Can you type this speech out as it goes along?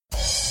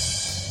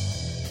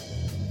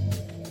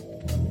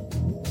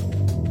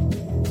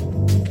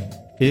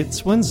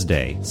It's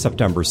Wednesday,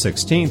 September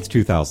 16th,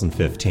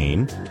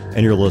 2015,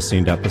 and you're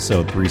listening to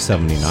episode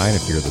 379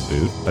 of Fear the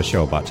Boot, a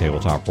show about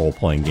tabletop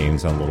role-playing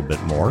games and a little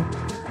bit more.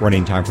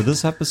 Running time for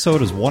this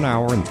episode is 1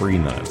 hour and 3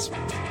 minutes.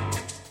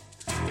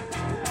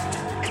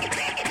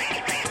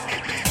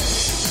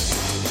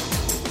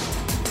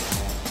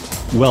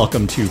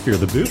 Welcome to Fear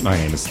the Boot. My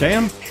name is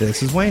Stan.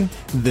 This is Wayne.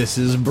 This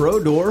is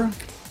Brodor.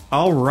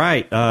 All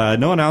right.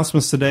 No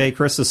announcements today.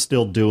 Chris is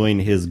still doing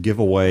his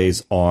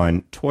giveaways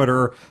on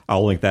Twitter.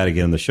 I'll link that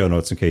again in the show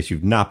notes in case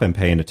you've not been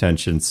paying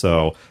attention.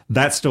 So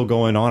that's still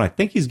going on. I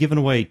think he's given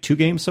away 2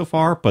 games so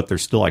far, but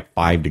there's still like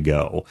 5 to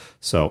go.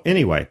 So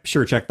anyway,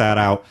 sure, check that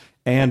out.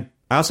 And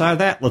outside of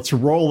that, let's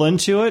roll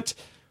into it.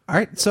 All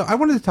right. So I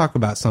wanted to talk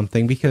about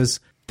something because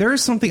there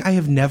is something I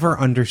have never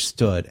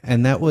understood,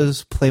 and that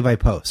was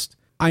play-by-post.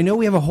 I know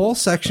we have a whole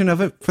section of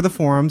it for the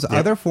forums. Yep.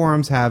 Other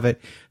forums have it.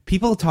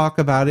 People talk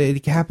about it.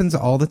 It happens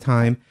all the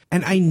time.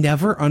 And I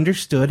never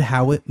understood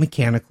how it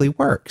mechanically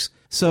works.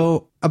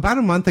 So about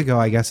a month ago,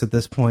 I guess at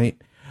this point,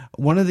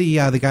 one of the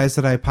guys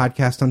that I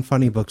podcast on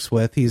Funny Books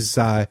with, he's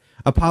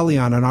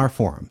Apollyon on our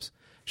forums,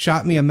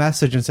 shot me a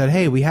message and said,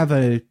 hey, we have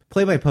a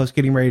play-by-post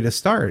getting ready to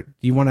start.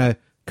 Do you want to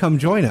come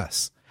join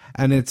us?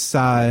 And it's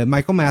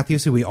Michael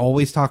Matthews, who we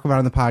always talk about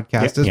on the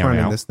podcast, is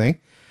running this thing.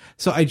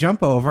 So I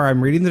jump over,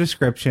 I'm reading the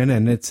description,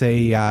 and it's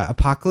a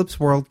Apocalypse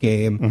World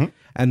game, mm-hmm.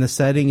 and the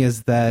setting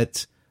is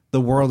that the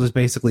world is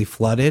basically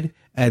flooded,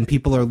 and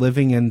people are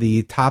living in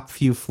the top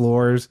few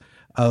floors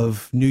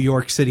of New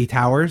York City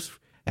towers,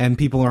 and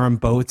people are on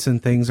boats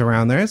and things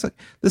around there. It's like,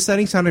 the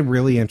setting sounded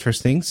really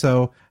interesting,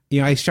 so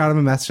I shot him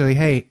a message like,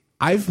 hey,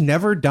 I've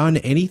never done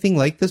anything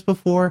like this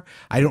before.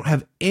 I don't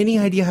have any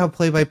idea how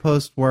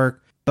play-by-post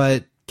work,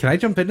 but can I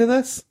jump into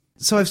this?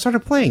 So I've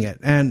started playing it,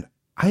 and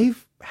I'm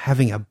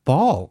having a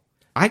ball.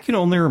 I can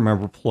only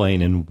remember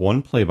playing in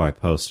one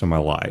play-by-post in my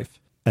life,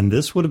 and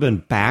this would have been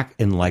back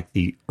in like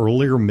the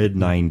earlier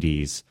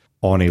mid-90s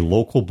on a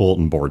local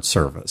bulletin board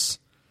service.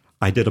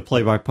 I did a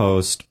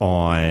play-by-post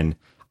on,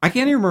 I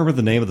can't even remember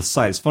the name of the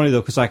site. It's funny,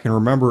 though, because I can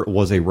remember it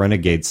was a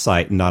Renegade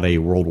site, not a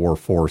World War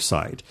IV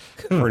site,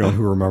 for anyone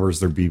who remembers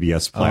their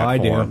BBS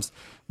platforms.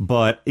 I do.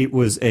 But it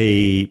was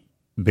a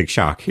big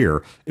shock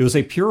here. It was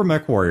a pure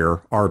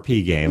MechWarrior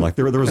RP game. Like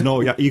there was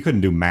no, you couldn't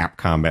do map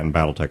combat and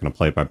BattleTech in a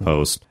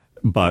play-by-post.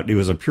 But it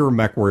was a pure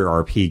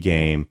MechWarrior RP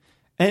game,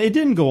 and it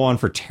didn't go on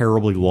for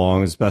terribly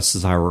long, as best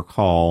as I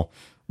recall.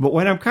 But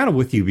when I'm kind of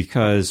with you,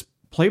 because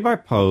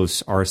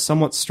play-by-posts are a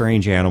somewhat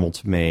strange animal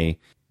to me,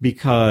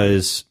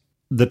 because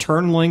the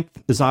turn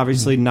length is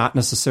obviously not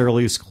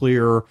necessarily as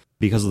clear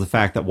because of the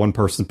fact that one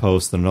person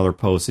posts and another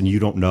posts, and you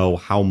don't know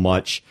how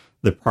much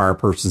the prior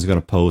person is going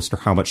to post or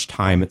how much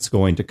time it's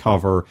going to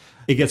cover.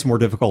 It gets more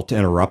difficult to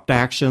interrupt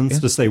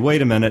actions, to say,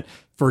 wait a minute,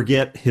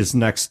 forget his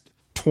next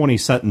 20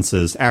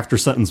 sentences. After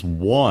sentence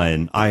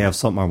 1, I have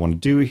something I want to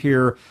do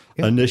here.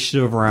 Yep.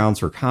 Initiative rounds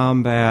for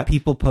combat.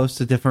 People post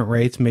at different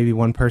rates. Maybe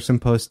one person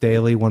posts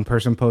daily, one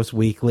person posts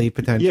weekly,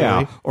 potentially.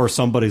 Yeah, or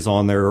somebody's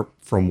on there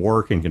from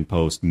work and can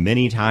post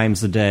many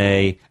times a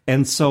day.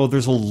 And so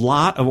there's a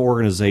lot of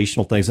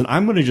organizational things. And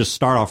I'm going to just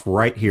start off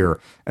right here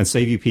and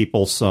save you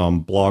people some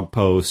blog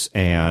posts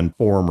and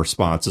forum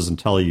responses and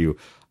tell you,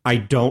 I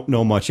don't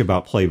know much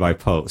about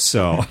play-by-post,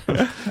 so...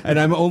 And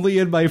I'm only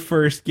in my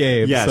first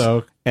game, yes.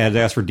 So... And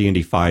as for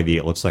D&D 5e,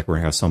 it looks like we're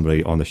going to have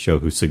somebody on the show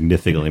who's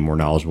significantly more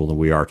knowledgeable than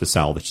we are to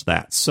salvage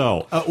that.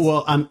 So...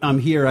 well, I'm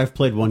here. I've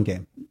played one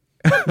game.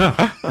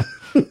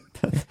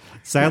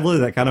 Sadly,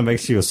 that kind of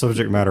makes you a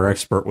subject matter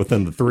expert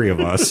within the 3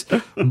 of us.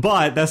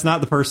 But that's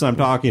not the person I'm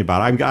talking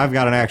about. I've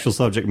got an actual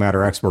subject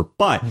matter expert.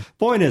 But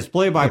point is,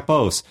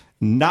 play-by-post,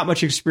 not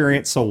much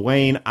experience. So,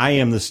 Wayne, I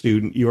am the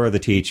student. You are the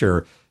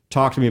teacher.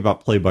 Talk to me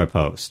about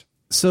play-by-post.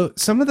 So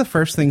some of the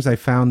first things I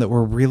found that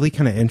were really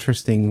kind of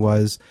interesting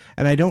was,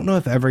 and I don't know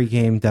if every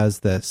game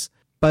does this,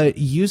 but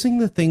using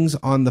the things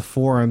on the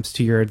forums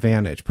to your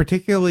advantage,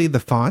 particularly the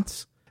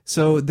fonts.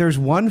 So there's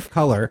one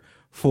color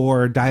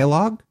for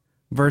dialogue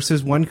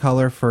versus one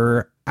color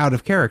for out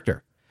of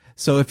character.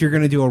 So if you're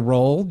going to do a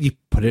roll, you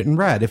put it in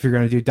red. If you're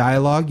going to do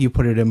dialogue, you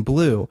put it in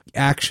blue.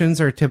 Actions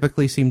are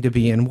typically seem to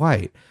be in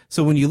white.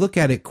 So when you look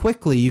at it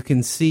quickly, you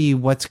can see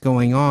what's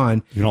going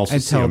on. You can also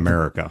see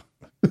America.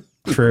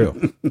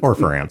 True. Or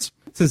France.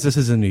 Since this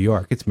is in New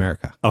York, it's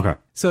America. Okay.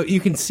 So you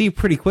can see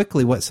pretty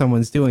quickly what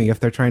someone's doing if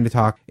they're trying to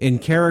talk in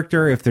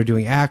character, if they're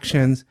doing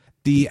actions.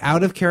 The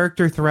out of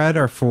character thread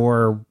are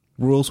for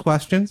rules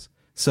questions.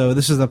 So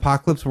this is the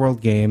Apocalypse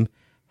World game.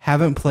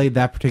 Haven't played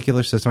that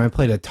particular system. I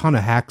played a ton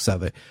of hacks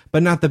of it,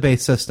 but not the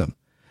base system.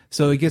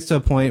 So it gets to a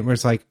point where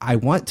it's like, I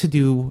want to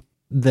do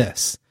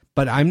this,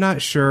 but I'm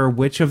not sure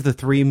which of the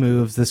 3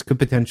 moves this could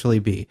potentially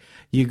be.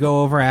 You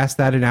go over, ask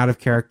that in out of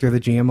character, the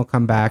GM will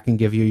come back and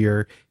give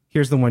you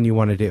here's the one you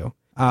want to do.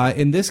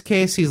 In this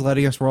case, he's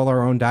letting us roll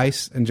our own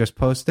dice and just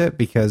post it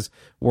because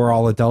we're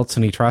all adults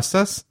and he trusts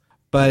us.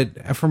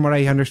 But from what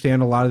I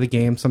understand, a lot of the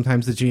games,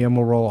 sometimes the GM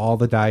will roll all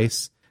the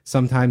dice.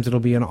 Sometimes it'll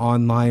be an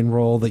online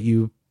roll that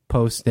you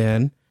post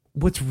in.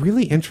 What's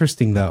really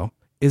interesting, though,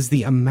 is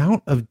the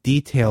amount of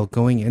detail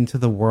going into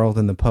the world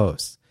in the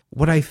posts.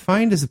 what I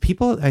find is the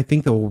people I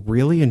think that will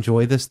really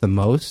enjoy this the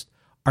most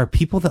are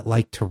people that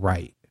like to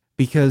write.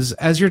 Because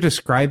as you're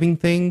describing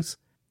things,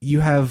 you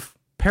have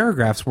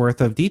paragraphs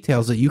worth of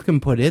details that you can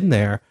put in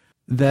there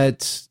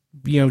that,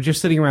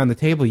 just sitting around the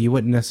table, you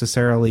wouldn't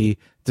necessarily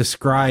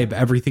describe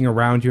everything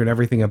around you and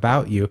everything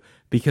about you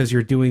because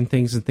you're doing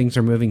things and things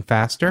are moving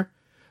faster.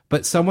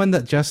 But someone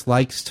that just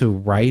likes to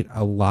write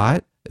a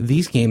lot,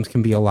 these games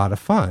can be a lot of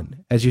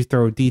fun. As you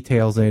throw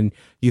details in,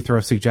 you throw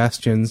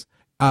suggestions.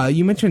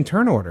 You mentioned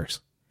turn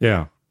orders.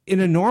 Yeah. In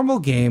a normal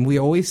game, we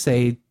always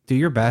say, do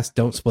your best,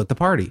 don't split the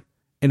party.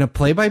 In a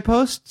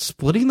play-by-post,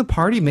 splitting the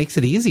party makes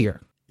it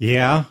easier.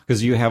 Yeah,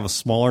 because you have a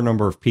smaller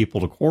number of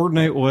people to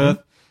coordinate with.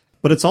 Mm-hmm.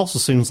 But it also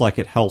seems like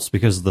it helps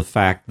because of the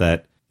fact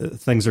that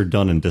things are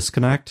done in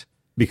disconnect.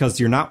 Because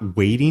you're not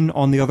waiting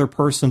on the other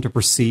person to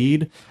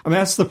proceed. I mean,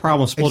 that's the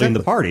problem with splitting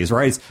the parties,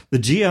 right? The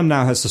GM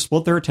now has to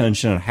split their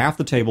attention, and half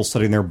the table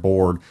sitting there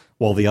bored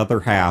while the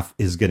other half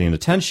is getting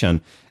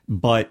attention.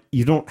 But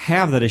you don't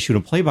have that issue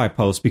in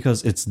play-by-post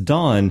because it's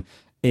done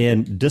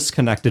in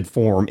disconnected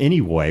form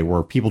anyway,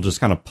 where people just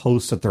kind of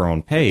post at their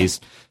own pace.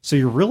 So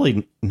you're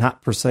really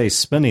not, per se,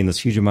 spending this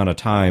huge amount of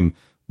time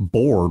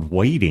bored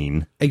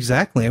waiting.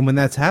 Exactly. And when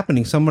that's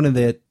happening, someone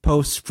that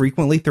posts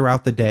frequently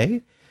throughout the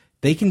day,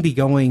 they can be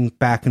going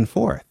back and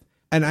forth.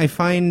 And I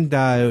find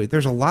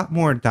there's a lot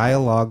more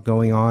dialogue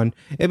going on.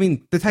 I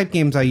mean, the type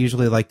games I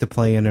usually like to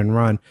play in and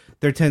run,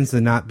 there tends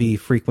to not be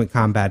frequent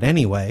combat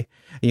anyway.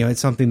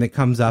 It's something that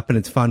comes up and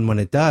it's fun when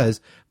it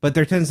does, but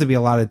there tends to be a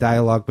lot of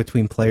dialogue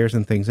between players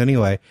and things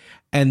anyway.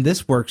 And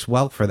this works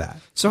well for that.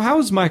 So how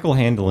is Michael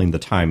handling the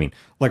timing?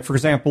 Like, for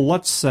example,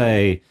 let's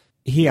say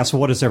he asks,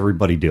 what is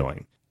everybody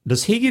doing?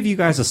 Does he give you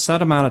guys a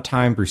set amount of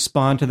time to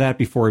respond to that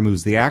before he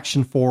moves the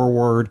action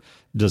forward?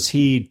 Does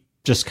he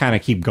just kind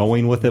of keep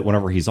going with it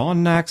whenever he's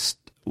on next?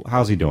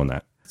 How's he doing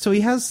that? So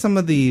he has some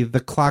of the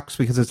clocks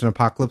because it's an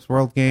Apocalypse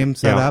World game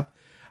set up.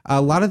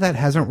 A lot of that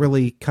hasn't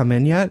really come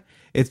in yet.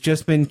 It's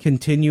just been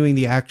continuing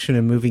the action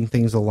and moving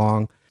things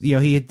along.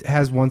 He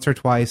has once or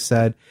twice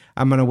said,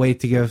 I'm going to wait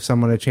to give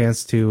someone a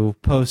chance to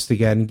post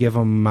again, give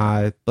them,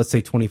 let's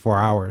say, 24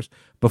 hours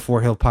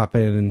before he'll pop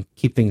in and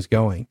keep things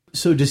going.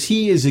 So does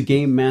he, as a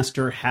game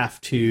master, have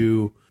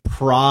to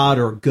prod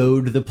or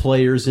goad the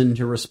players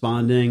into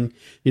responding?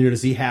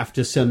 Does he have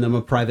to send them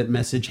a private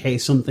message? Hey,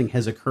 something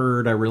has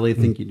occurred. I really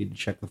think you need to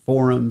check the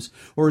forums.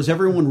 Or is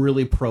everyone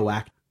really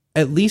proactive?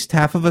 At least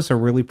half of us are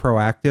really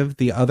proactive.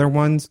 The other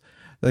ones,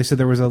 like I said,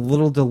 there was a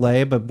little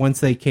delay, but once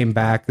they came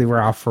back, they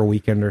were off for a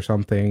weekend or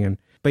something.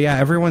 But yeah,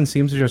 everyone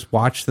seems to just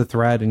watch the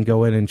thread and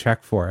go in and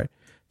check for it,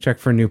 check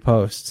for new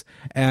posts.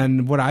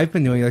 And what I've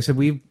been doing, like I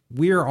said,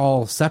 we're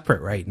all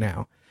separate right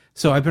now.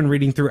 So I've been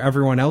reading through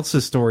everyone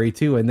else's story,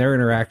 too, and their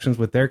interactions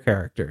with their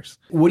characters.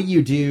 What do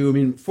you do? I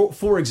mean,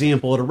 for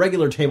example, at a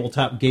regular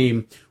tabletop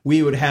game,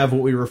 we would have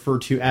what we refer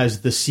to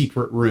as the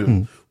secret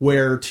room,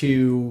 where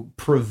to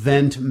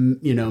prevent,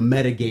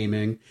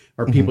 metagaming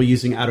or people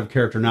using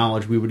out-of-character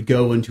knowledge, we would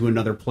go into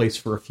another place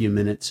for a few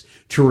minutes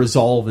to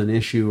resolve an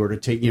issue or to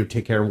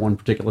take care of one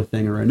particular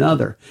thing or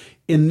another.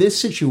 In this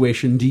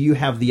situation, do you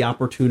have the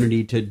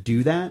opportunity to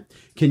do that?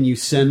 Can you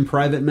send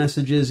private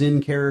messages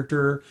in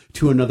character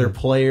to another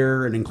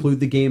player and include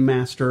the game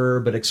master,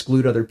 but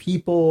exclude other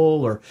people?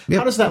 Or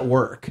how does that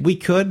work? We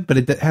could, but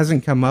it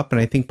hasn't come up.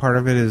 And I think part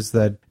of it is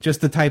that just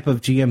the type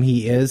of GM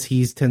he is,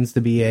 he tends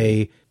to be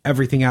a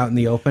everything out in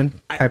the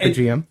open type of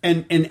GM.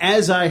 And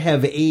as I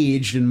have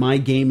aged and my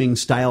gaming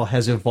style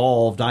has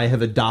evolved, I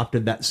have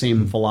adopted that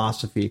same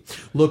philosophy.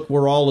 Look,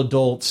 we're all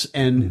adults,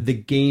 and the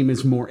game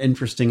is more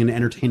interesting and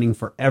entertaining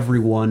for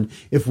everyone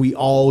if we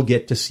all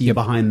get to see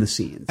behind the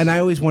scenes. And I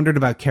always wondered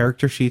about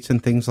character sheets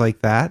and things like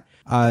that.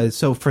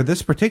 So for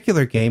this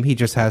particular game, he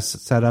just has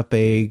set up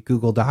a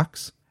Google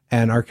Docs.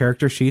 And our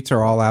character sheets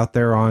are all out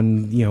there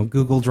on,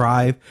 Google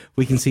Drive.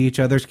 We can see each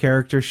other's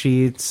character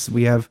sheets.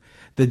 We have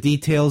the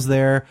details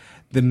there.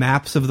 The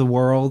maps of the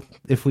world,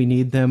 if we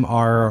need them,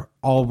 are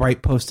all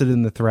posted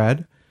in the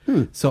thread.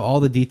 So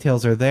all the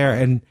details are there.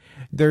 And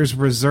there's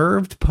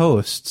reserved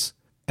posts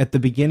at the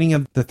beginning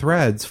of the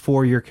threads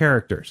for your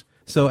characters.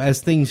 So as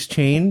things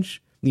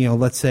change,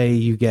 let's say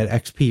you get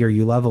XP or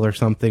you level or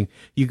something,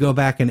 you go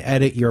back and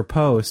edit your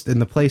post in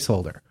the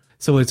placeholder.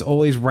 So it's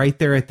always right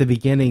there at the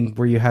beginning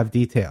where you have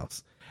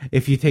details.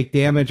 If you take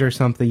damage or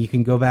something, you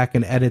can go back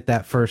and edit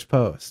that first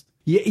post.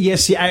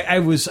 Yes, I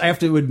have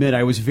to admit,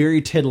 I was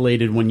very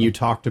titillated when you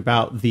talked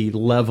about the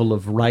level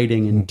of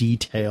writing and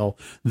detail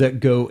that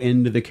go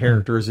into the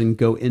characters and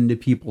go into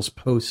people's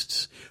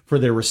posts for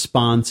their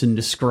response and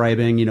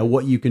describing,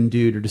 what you can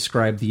do to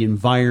describe the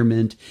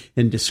environment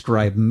and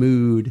describe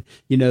mood,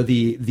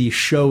 the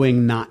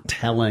showing, not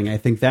telling. I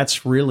think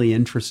that's really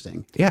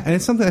interesting. Yeah, and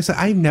it's something I said,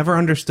 I never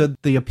understood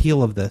the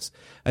appeal of this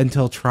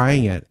until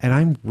trying it, and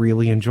I'm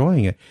really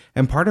enjoying it.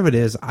 And part of it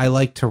is I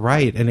like to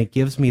write, and it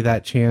gives me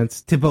that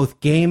chance to both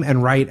game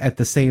and write at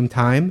the same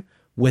time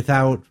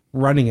without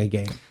running a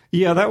game.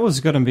 Yeah, that was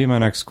going to be my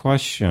next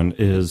question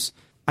is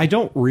I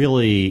don't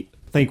really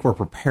think we're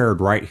prepared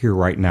right here,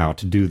 right now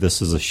to do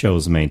this as a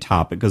show's main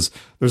topic because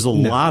there's a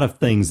lot of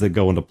things that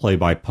go into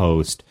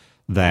play-by-post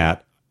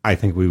that I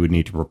think we would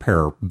need to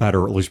prepare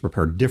better, or at least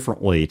prepare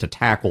differently to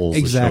tackle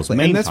the show's main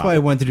And that's topic. why I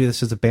wanted to do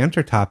this as a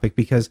banter topic,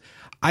 because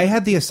I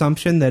had the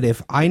assumption that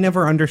if I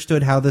never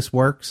understood how this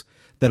works,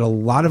 that a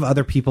lot of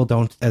other people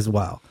don't as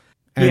well.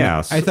 And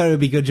Yes. I thought it would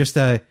be good just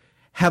to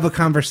have a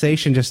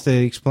conversation just to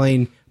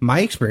explain my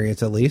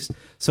experience, at least,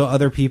 so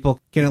other people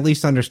can at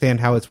least understand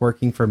how it's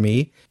working for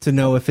me, to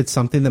know if it's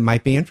something that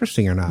might be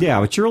interesting or not. Yeah,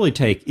 what your early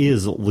take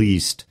is at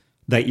least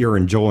that you're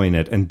enjoying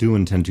it and do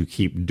intend to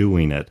keep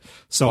doing it.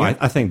 So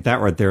I think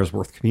that right there is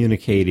worth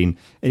communicating.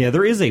 And yeah,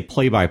 there is a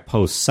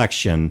play-by-post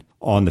section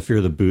on the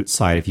Fear the Boot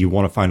site if you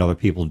want to find other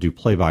people to do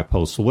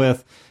play-by-posts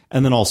with.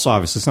 And then also,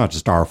 obviously, it's not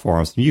just our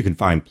forums. You can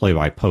find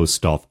play-by-post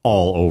stuff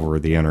all over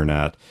the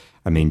internet.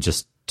 I mean,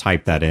 just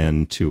type that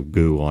into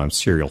Google. I'm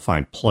sure you'll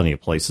find plenty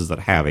of places that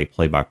have a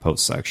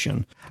play-by-post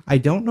section. I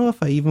don't know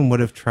if I even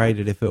would have tried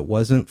it if it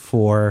wasn't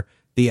for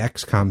the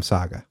XCOM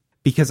saga,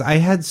 because I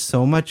had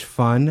so much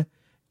fun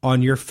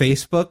on your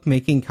Facebook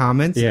making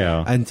comments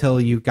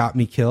until you got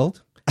me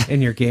killed in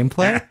your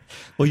gameplay.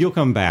 Well, you'll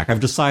come back. I've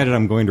decided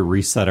I'm going to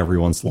reset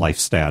everyone's life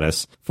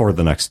status for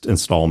the next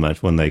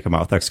installment when they come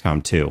out with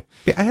XCOM 2.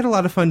 Yeah, I had a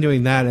lot of fun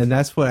doing that, and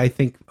that's what I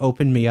think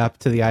opened me up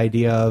to the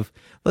idea of,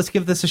 let's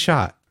give this a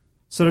shot.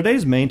 So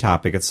today's main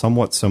topic is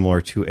somewhat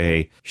similar to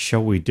a show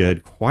we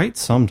did quite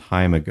some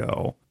time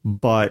ago,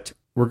 but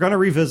we're going to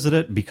revisit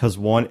it because,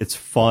 one, it's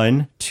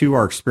fun, two,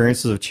 our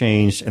experiences have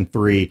changed, and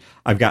three,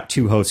 I've got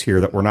two hosts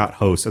here that were not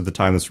hosts at the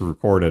time this was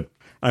recorded.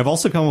 And I've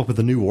also come up with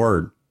a new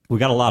word. We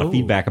got a lot of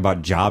feedback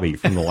about jobby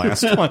from the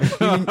last one.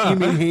 You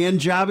mean hand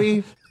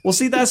jobby? Well,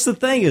 see, that's the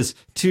thing is,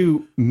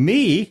 to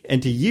me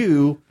and to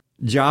you,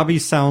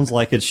 jobby sounds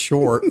like it's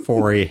short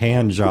for a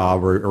hand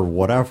job or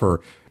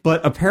whatever.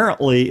 But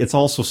apparently, it's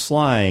also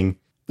slang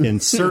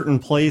in certain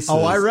places.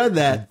 Oh, I read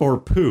that. For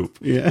poop.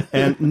 Yeah.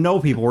 And no,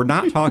 people, we're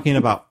not talking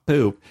about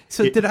poop.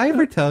 So did I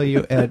ever tell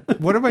you at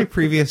one of my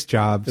previous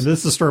jobs? This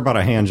is a story about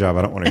a hand job.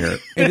 I don't want to hear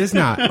it. It is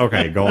not.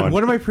 Okay, go on.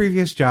 One of my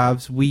previous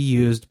jobs, we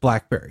used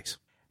BlackBerries.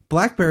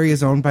 BlackBerry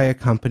is owned by a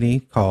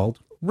company called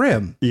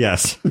RIM.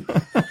 Yes.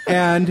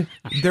 And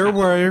there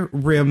were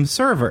RIM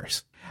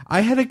servers.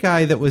 I had a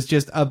guy that was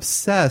just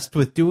obsessed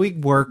with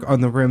doing work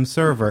on the RIM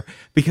server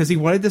because he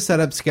wanted to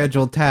set up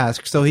scheduled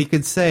tasks so he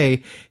could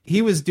say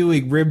he was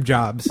doing RIM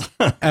jobs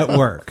at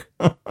work.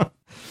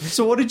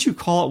 So what did you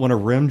call it when a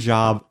rim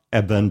job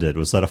ended?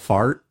 Was that a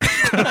fart?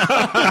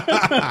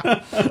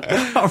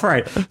 All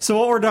right. So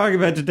what we're talking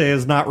about today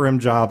is not rim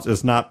jobs.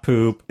 It's not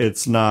poop.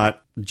 It's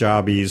not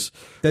jobbies.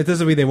 That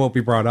doesn't mean they won't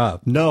be brought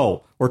up.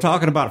 No, we're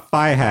talking about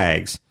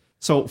FIHAGs.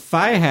 So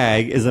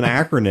FIHAG is an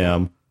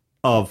acronym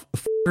of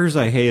F***ers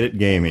I Hate at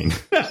Gaming.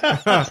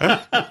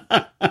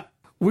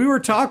 We were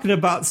talking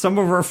about some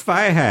of our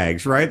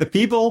FIHAGs, right? The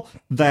people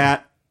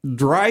that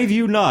drive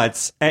you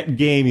nuts at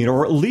gaming,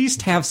 or at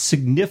least have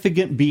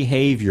significant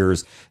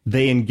behaviors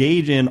they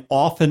engage in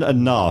often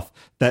enough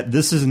that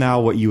this is now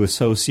what you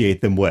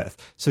associate them with.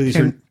 So these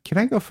are... Can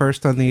I go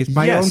first on these?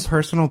 My own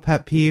personal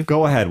pet peeve.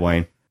 Go ahead,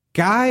 Wayne.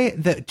 Guy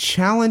that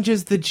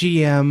challenges the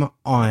GM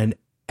on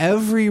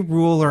every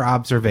rule or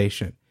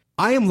observation.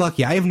 I am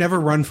lucky. I have never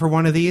run for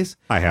one of these.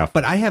 I have.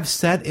 But I have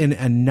sat in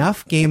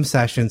enough game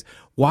sessions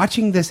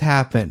watching this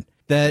happen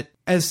that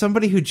as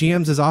somebody who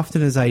GMs as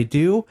often as I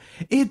do,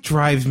 it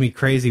drives me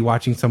crazy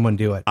watching someone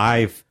do it.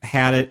 I've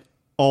had it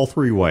all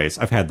three ways.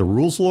 I've had the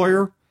rules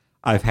lawyer,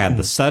 I've had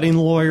the setting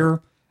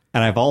lawyer,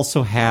 and I've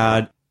also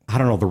had, I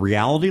don't know, the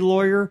reality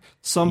lawyer.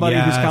 Somebody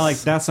who's kind of like,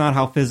 that's not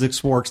how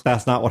physics works.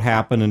 That's not what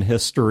happened in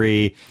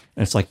history.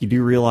 And it's like, you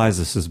do realize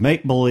this is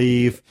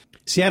make-believe.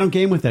 See, I don't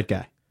game with that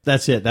guy.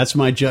 That's it. That's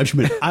my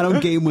judgment. I don't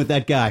game with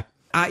that guy.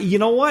 You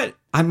know what?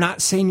 I'm not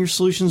saying your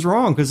solution's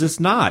wrong, because it's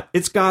not.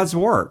 It's God's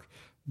work.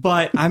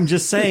 But I'm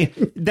just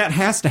saying that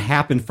has to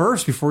happen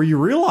first before you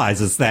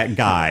realize it's that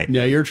guy.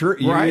 Yeah, you're true.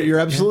 Right. You're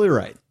absolutely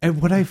right.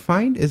 And what I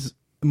find is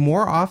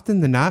more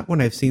often than not,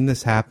 when I've seen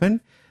this happen,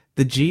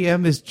 the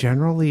GM has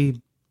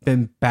generally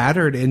been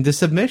battered into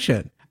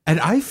submission. And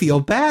I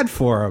feel bad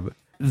for him.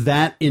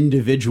 That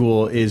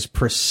individual is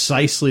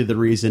precisely the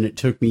reason it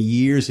took me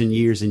years and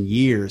years and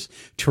years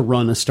to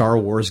run a Star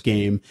Wars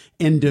game,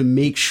 and to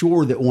make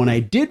sure that when I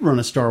did run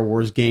a Star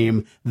Wars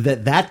game,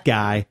 that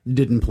guy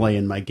didn't play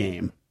in my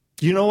game.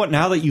 You know what?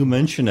 Now that you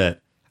mention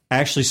it,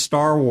 actually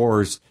Star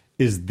Wars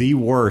is the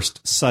worst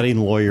setting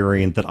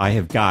lawyering that I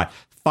have got,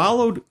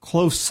 followed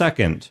close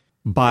second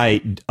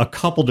by a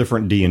couple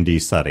different D&D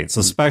settings,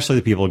 especially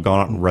the people who have gone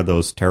out and read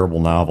those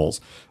terrible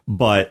novels.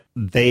 But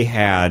they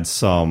had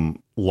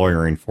some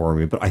lawyering for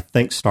me, but I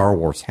think Star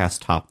Wars has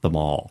topped them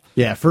all.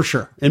 Yeah, for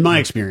sure. In my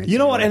experience. You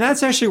know what? And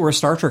that's actually where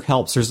Star Trek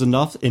helps. There's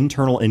enough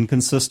internal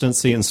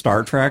inconsistency in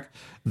Star Trek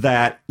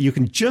that you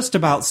can just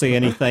about say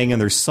anything,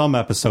 and there's some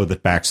episode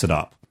that backs it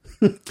up.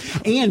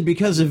 And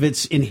because of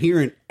its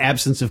inherent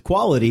absence of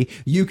quality,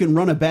 you can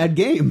run a bad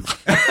game.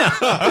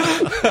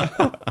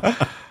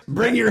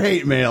 Bring your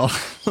hate mail.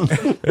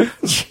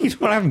 Jeez,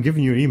 what? I haven't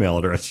given you an email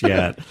address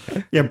yet.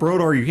 Yeah,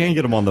 Brodor, you can't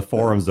get him on the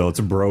forums, though. It's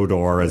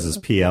Brodor as his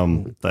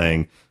PM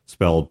thing,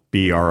 spelled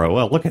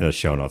B-R-O-L. Look at his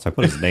show notes. I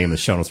put his name in the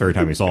show notes every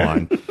time he's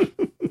on.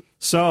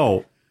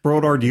 So,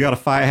 Brodar, do you got a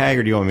FIHAG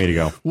or do you want me to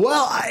go?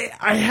 Well,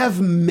 I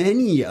have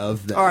many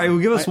of them. All right, well,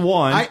 give us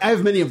one. I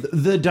have many of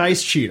them. The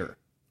dice cheater.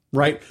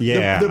 Right?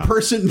 Yeah. The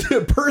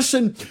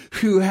person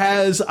who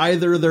has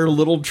either their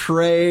little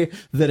tray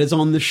that is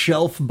on the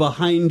shelf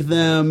behind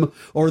them,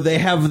 or they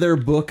have their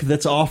book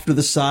that's off to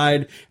the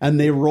side and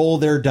they roll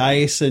their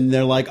dice and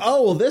they're like,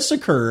 oh, well, this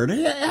occurred.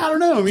 I don't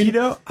know. I mean,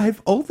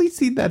 I've only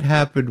seen that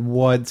happen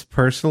once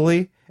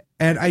personally,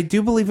 and I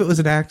do believe it was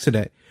an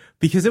accident.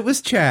 Because it was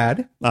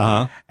Chad,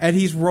 and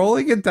he's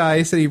rolling a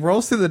dice, and he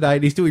rolls through the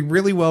night, he's doing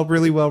really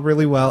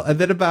well, and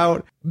then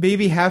about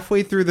maybe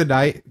halfway through the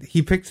night,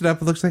 he picks it up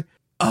and looks like,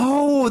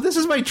 oh, this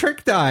is my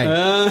trick die.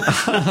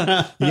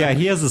 Yeah,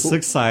 he has a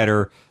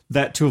 6-sider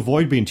that, to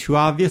avoid being too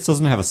obvious,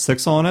 doesn't have a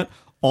 6 on it.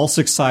 All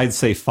 6 sides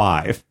say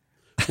 5.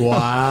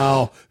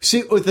 Wow.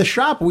 See, with the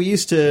shop, we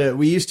used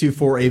to,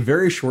 for a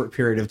very short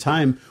period of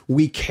time,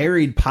 we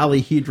carried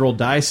polyhedral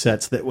die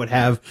sets that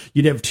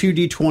you'd have 2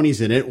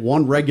 D20s in it,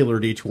 one regular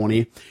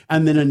D20,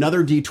 and then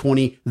another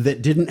D20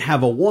 that didn't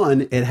have a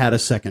 1, it had a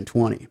second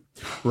 20.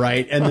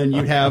 Right. And then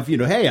you'd have,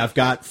 hey, I've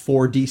got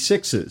 4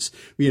 D6s.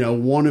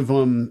 One of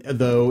them,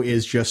 though,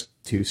 is just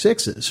 2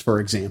 6s, for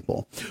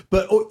example.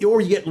 But,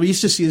 we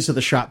used to see this at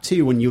the shop,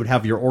 too, when you would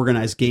have your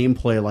organized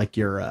gameplay, like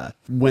your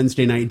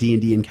Wednesday night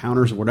D&D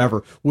encounters or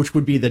whatever, which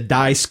would be the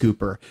die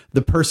scooper.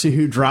 The person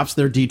who drops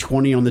their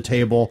D20 on the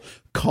table,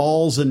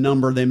 calls a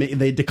number,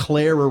 they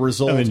declare a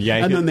result, and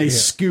then they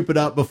scoop it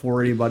up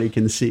before anybody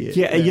can see it.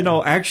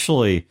 Yeah,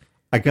 actually,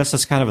 I guess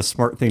that's kind of a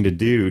smart thing to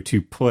do,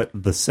 to put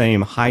the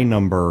same high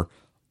number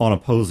on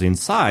opposing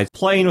sides.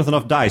 Playing with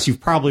enough dice, you've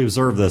probably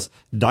observed this,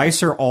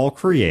 dice are all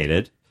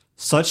created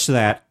such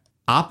that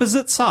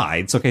opposite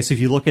sides, okay, so if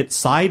you look at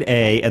side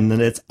A and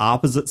then its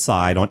opposite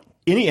side,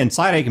 and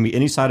side A can be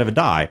any side of a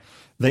die,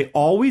 they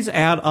always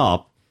add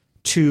up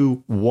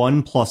to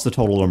 1 plus the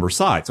total number of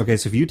sides. Okay,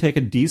 so if you take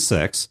a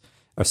D6,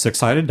 a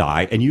 6-sided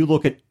die, and you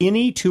look at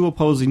any 2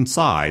 opposing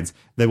sides,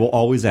 they will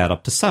always add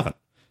up to 7.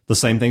 The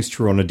same thing's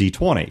true on a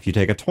D20. If you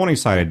take a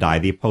 20-sided die,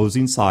 the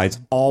opposing sides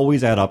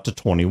always add up to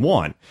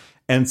 21.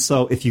 And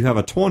so if you have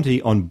a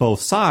 20 on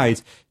both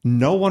sides,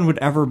 no one would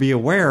ever be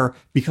aware,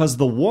 because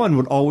the 1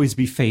 would always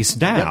be face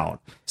down.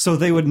 Yep. So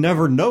they would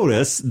never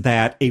notice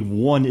that a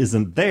 1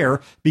 isn't there,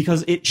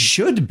 because it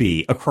should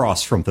be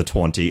across from the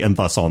 20 and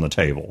thus on the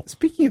table.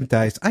 Speaking of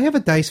dice, I have a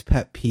dice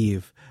pet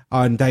peeve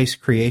on dice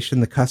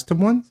creation, the custom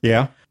ones.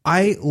 Yeah.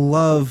 I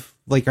love,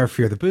 like, our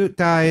Fear the Boot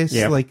dice,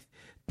 like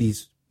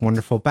these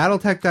wonderful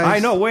BattleTech dice. I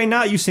know. Wait,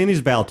 now you've seen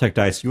these BattleTech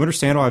dice. You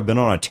understand why I've been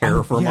on a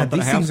tear for a month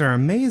and a half? These things are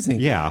amazing.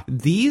 Yeah.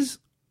 These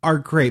are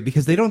great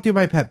because they don't do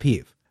my pet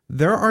peeve.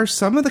 There are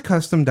some of the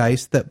custom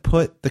dice that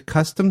put the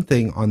custom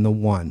thing on the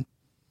 1.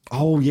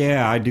 Oh,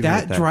 yeah, I do.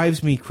 That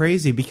drives me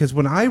crazy, because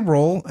when I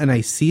roll and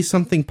I see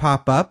something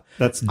pop up,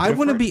 I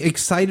want to be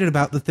excited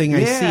about the thing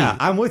I see. Yeah,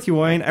 I'm with you,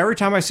 Wayne. Every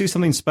time I see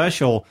something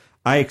special,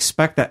 I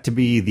expect that to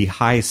be the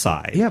high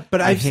side. Yeah,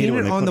 but I've seen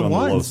it on the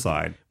low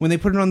side. When they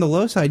put it on the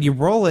low side, you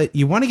roll it,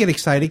 you want to get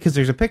excited because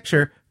there's a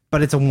picture,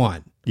 but it's a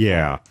 1.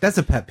 Yeah. That's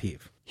a pet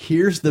peeve.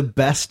 Here's the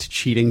best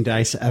cheating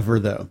dice ever,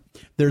 though.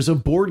 There's a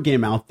board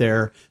game out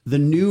there. The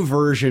new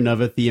version of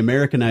it, the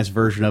Americanized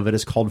version of it,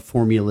 is called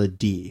Formula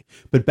D.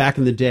 But back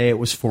in the day, it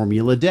was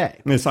Formula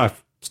Day. I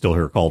still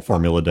hear it called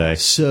Formula Day.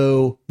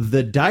 So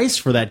the dice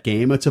for that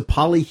game, it's a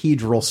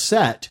polyhedral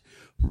set.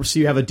 So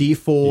you have a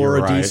D4,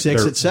 a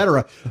D6,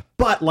 etc.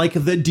 But like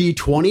the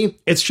D20,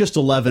 it's just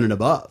 11 and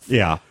above.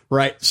 Yeah.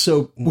 Right?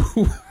 So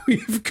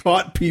we've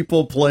got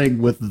people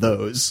playing with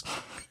those.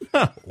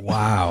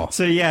 Wow.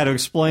 So yeah, to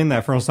explain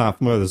that for us not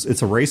familiar with this,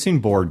 it's a racing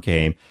board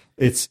game.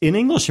 It's in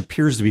English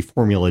appears to be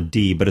Formula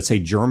D, but it's a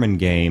German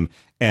game.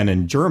 And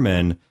in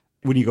German,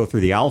 when you go through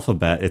the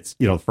alphabet, it's,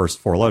 the first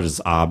 4 letters,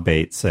 A,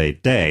 B, C,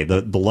 D.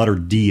 The letter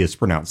D is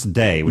pronounced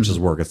day, which is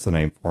where it gets the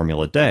name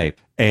Formula Day.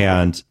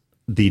 And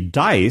the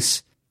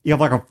dice, you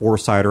have like a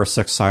 4-sider, a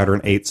 6-sider,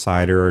 an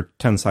 8-sider, a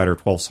 10-sider,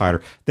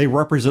 12-sider. They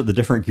represent the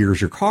different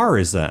gears your car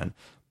is in.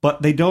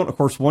 But they don't, of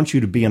course, want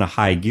you to be in a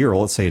high gear,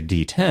 let's say a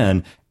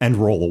D10, and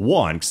roll a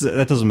 1, because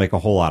that doesn't make a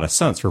whole lot of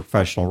sense for a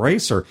professional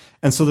racer.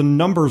 And so the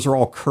numbers are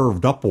all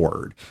curved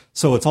upward.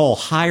 So it's all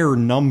higher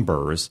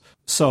numbers.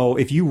 So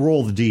if you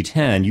roll the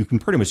D10, you can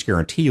pretty much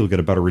guarantee you'll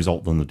get a better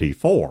result than the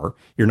D4.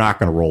 You're not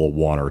going to roll a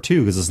 1 or 2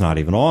 because it's not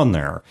even on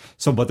there.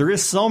 So, but there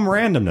is some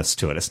randomness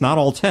to it. It's not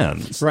all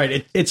 10s.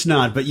 Right. It's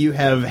not, but you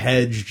have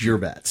hedged your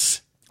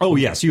bets. Oh,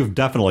 yes. You have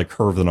definitely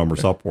curved the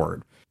numbers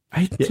upward.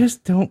 I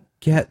just don't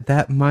get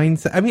that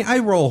mindset. I mean, I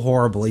roll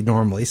horribly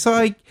normally,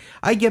 so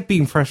I get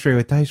being frustrated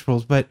with dice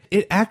rolls, but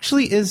it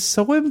actually is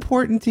so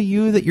important to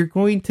you that you're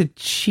going to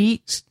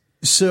cheat.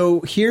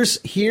 So here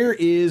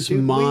is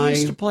my... We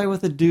used to play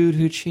with a dude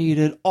who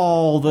cheated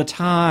all the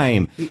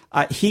time.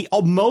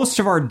 Most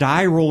of our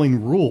die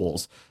rolling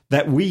rules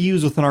that we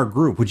use within our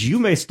group, which you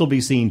may still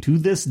be seeing to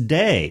this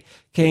day,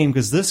 came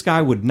because this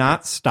guy would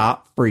not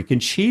stop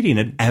freaking cheating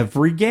at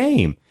every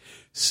game.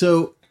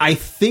 So I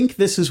think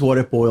this is what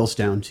it boils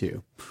down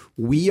to.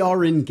 We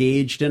are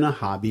engaged in a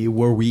hobby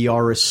where we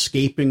are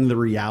escaping the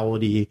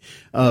reality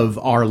of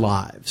our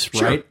lives,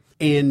 right? Sure.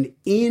 And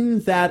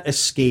in that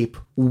escape,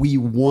 we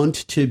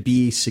want to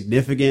be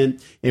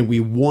significant and we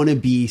want to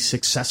be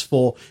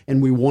successful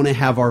and we want to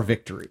have our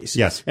victories.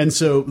 Yes. And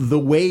so the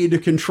way to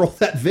control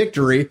that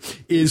victory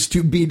is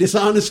to be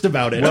dishonest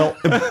about it.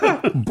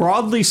 Well,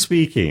 broadly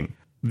speaking,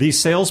 the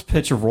sales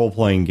pitch of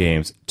role-playing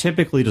games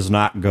typically does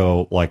not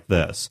go like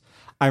this.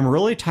 I'm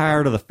really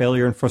tired of the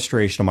failure and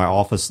frustration of my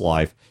office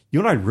life. You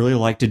know what I'd really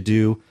like to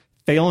do?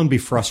 Fail and be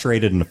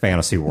frustrated in a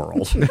fantasy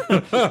world.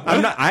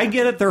 I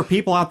get it. There are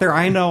people out there.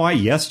 I know.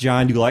 Yes,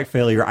 John, you like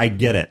failure. I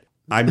get it.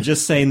 I'm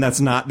just saying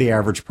that's not the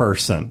average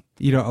person.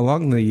 You know,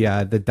 along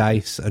the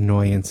dice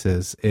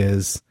annoyances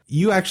is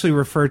you actually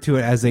refer to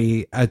it as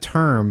a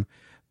term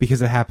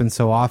because it happens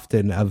so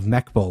often of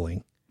mech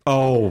bowling.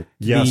 Oh,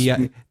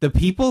 yes. The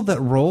people that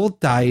roll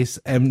dice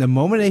and the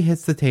moment it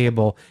hits the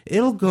table,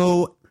 it'll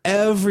go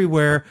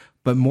everywhere.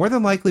 But more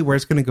than likely where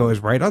it's going to go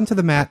is right onto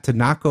the mat to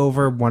knock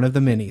over one of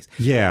the minis.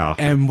 Yeah.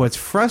 And what's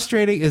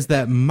frustrating is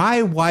that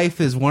my wife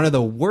is one of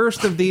the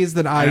worst of these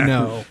that I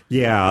know.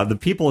 Yeah, the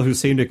people who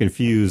seem to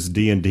confuse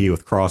D&D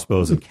with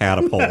crossbows and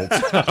catapults,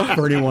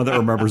 for anyone that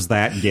remembers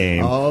that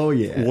game. Oh,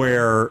 yeah.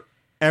 Where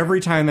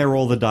every time they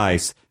roll the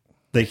dice,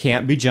 they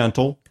can't be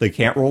gentle. They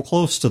can't roll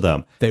close to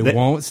them. They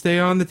won't stay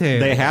on the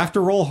table. They have to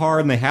roll hard,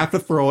 and they have to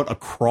throw it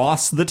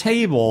across the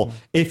table.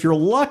 If you're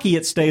lucky,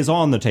 it stays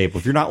on the table.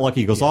 If you're not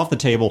lucky, it goes off the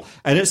table,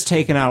 and it's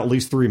taken out at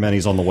least 3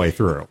 minis on the way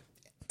through.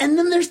 And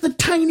then there's the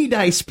tiny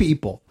dice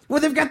people,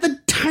 where they've got the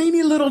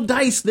tiny little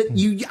dice that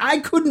I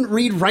couldn't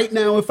read right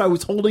now if I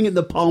was holding it in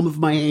the palm of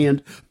my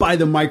hand by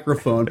the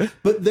microphone.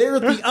 But they're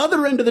at the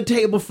other end of the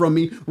table from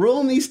me,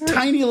 rolling these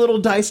tiny little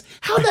dice.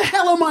 How the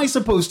hell am I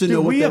supposed to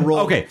know what they roll?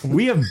 Okay,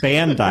 we have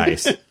band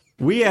dice.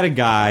 We had a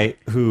guy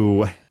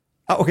who...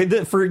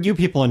 for you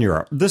people in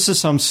Europe, this is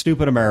some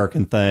stupid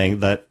American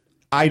thing that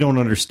I don't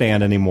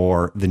understand any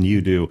more than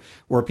you do,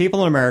 where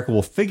people in America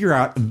will figure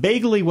out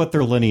vaguely what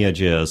their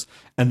lineage is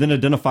and then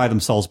identify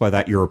themselves by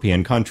that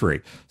European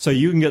country. So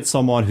you can get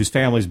someone whose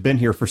family's been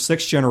here for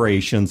 6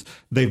 generations,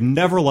 they've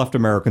never left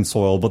American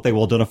soil, but they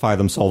will identify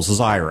themselves as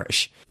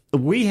Irish.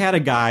 We had a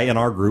guy in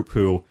our group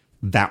who,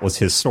 that was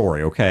his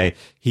story, okay?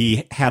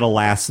 He had a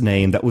last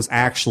name that was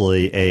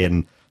actually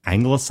an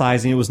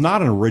anglicizing. It was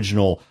not an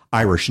original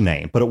Irish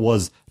name, but it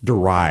was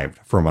derived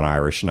from an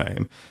Irish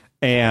name.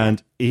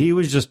 And he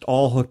was just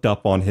all hooked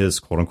up on his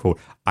quote-unquote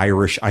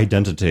Irish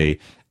identity.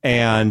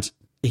 And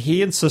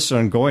he insisted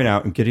on going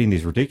out and getting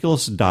these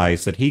ridiculous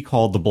dice that he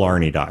called the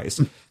Blarney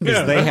dice.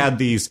 Because they had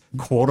these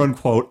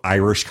quote-unquote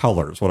Irish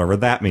colors, whatever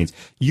that means.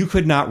 You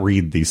could not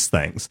read these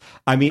things.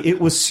 I mean, it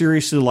was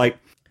seriously like...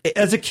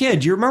 As a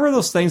kid, do you remember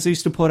those things they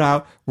used to put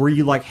out where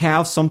you like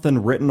have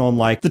something written on,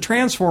 like the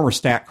Transformer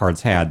stat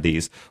cards had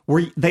these,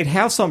 where they'd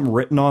have something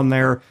written on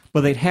there,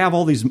 but they'd have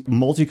all these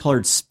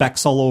multicolored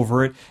specks all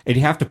over it, and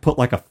you have to put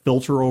like a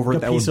filter over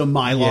it. A piece of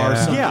Mylar or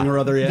something or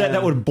other. Yeah.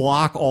 That would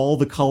block all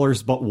the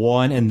colors but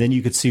one, and then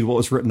you could see what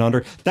was written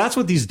under. That's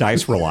what these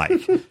dice were like.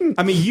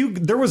 I mean,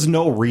 there was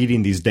no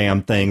reading these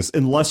damn things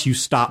unless you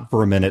stopped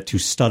for a minute to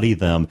study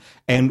them.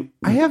 And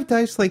I have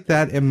dice like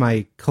that in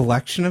my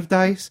collection of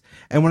dice,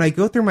 and when I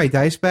go through my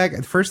dice bag,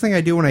 the first thing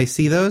I do when I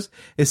see those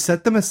is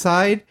set them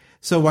aside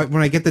so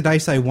when I get the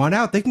dice I want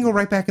out, they can go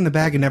right back in the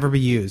bag and never be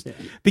used.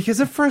 Because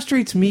it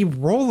frustrates me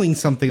rolling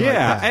something like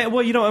that. Yeah,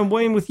 well, and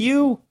Wayne, with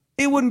you,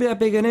 it wouldn't be that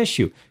big an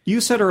issue.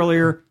 You said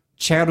earlier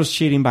Chad was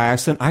cheating by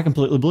accident. I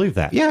completely believe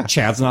that. Yeah.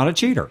 Chad's not a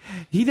cheater.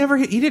 He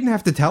didn't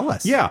have to tell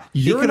us. Yeah,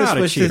 you're not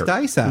a cheater. His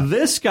dice out.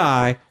 This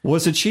guy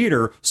was a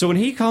cheater, so when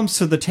he comes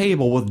to the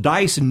table with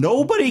dice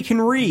nobody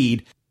can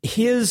read,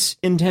 his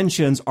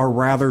intentions are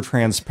rather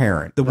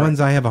transparent. The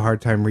ones I have a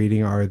hard time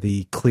reading are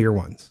the clear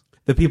ones.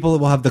 The people that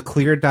will have the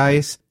clear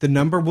dice, the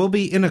number will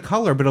be in a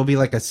color, but it'll be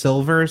like a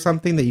silver or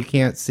something that you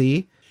can't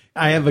see.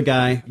 I have a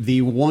guy,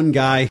 the one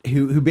guy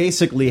who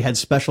basically had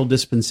special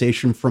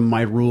dispensation from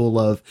my rule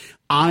of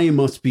I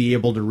must be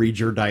able to read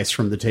your dice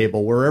from the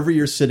table wherever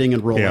you're sitting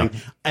and rolling. Yeah.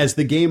 As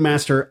the game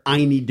master,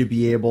 I need to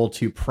be able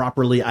to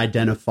properly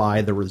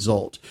identify the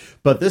result.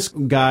 But this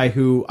guy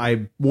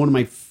one of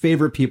my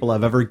favorite people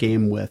I've ever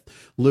gamed with,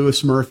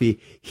 Lewis Murphy,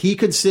 he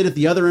could sit at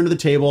the other end of the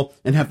table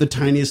and have the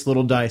tiniest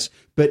little dice,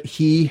 but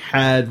he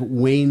had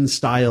Wayne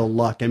style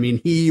luck. I mean,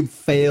 he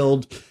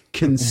failed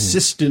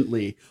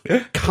consistently,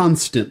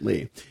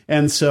 constantly.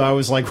 And so I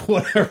was like,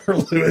 whatever,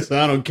 Lewis,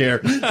 I don't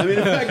care. I mean,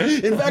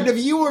 in fact, if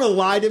you were to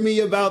lie to me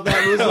about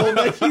that result,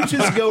 like, you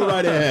just go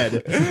right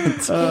ahead.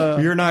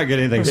 You're not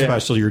getting anything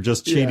special. You're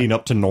just cheating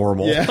up to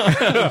normal.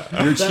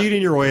 Yeah. You're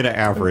cheating your way to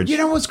average. You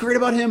know what's great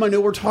about him? I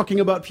know we're talking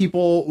about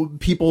people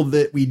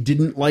that we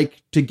didn't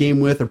like to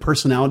game with or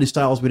personality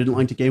styles we didn't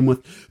like to game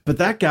with, but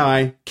that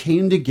guy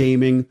came to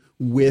gaming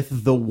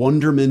with the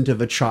wonderment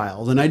of a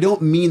child. And I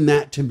don't mean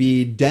that to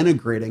be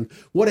denigrating.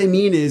 What I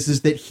mean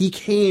is that he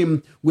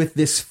came with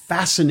this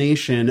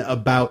fascination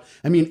about,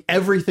 I mean,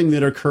 everything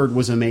that occurred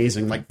was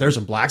amazing. Like, there's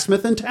a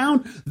blacksmith in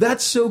town?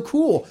 That's so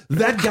cool.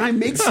 That guy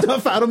makes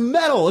stuff out of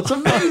metal. It's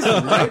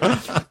amazing,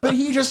 right? But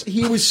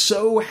he was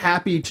so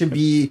happy to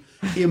be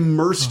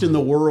immersed in the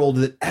world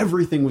that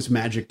everything was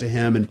magic to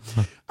him. And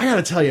I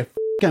gotta tell you,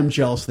 I'm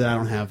jealous that I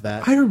don't have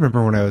that. I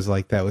remember when I was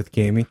like that with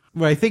gaming.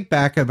 When I think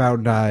back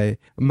about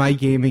my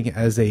gaming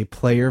as a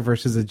player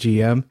versus a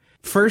GM,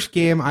 first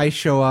game I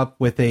show up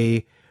with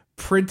a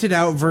printed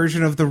out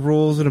version of the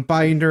rules in a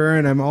binder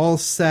and I'm all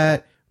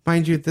set.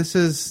 Mind you, this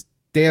is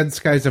Dan's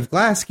Skies of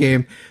Glass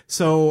game,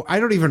 so I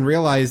don't even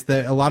realize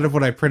that a lot of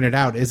what I printed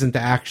out isn't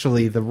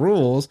actually the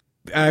rules.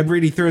 I'm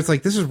reading through, it's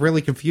like, this is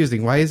really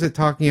confusing. Why is it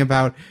talking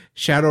about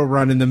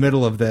Shadowrun in the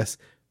middle of this?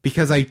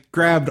 Because I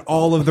grabbed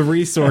all of the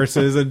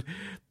resources,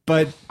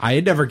 but I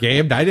had never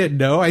gamed. I didn't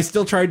know. I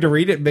still tried to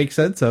read it and make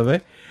sense of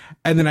it.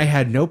 And then I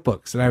had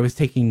notebooks, and I was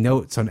taking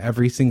notes on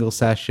every single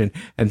session,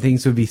 and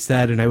things would be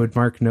said, and I would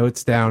mark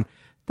notes down.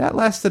 That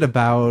lasted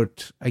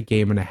about a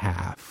game and a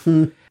half.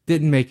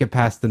 Didn't make it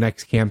past the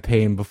next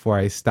campaign before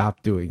I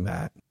stopped doing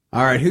that.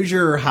 All right, who's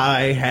your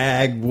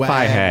FIHAG?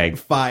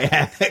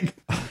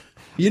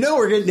 You know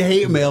we're getting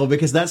hate mail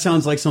because that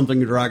sounds like something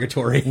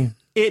derogatory.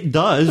 It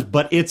does,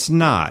 but it's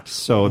not.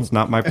 So it's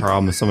not my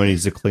problem. Someone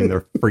needs to clean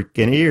their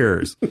freaking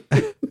ears.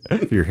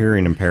 If you're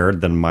hearing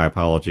impaired, then my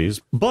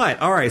apologies. But,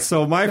 all right,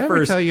 so my Did I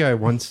ever tell you I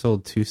once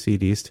sold 2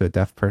 CDs to a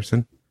deaf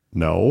person?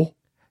 No.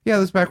 Yeah, it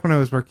was back when I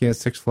was working at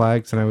Six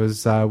Flags and I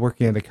was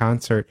working at a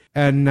concert.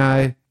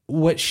 And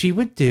what she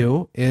would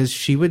do is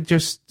she would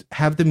just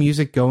have the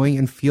music going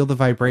and feel the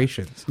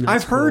vibrations.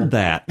 I've heard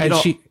that. And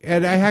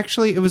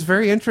it was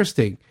very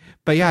interesting.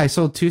 But yeah, I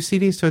sold 2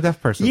 CDs to a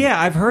deaf person.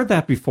 Yeah, I've heard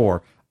that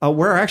before.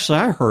 Where actually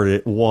I heard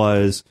it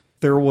was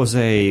there was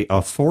a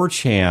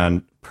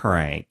 4chan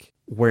prank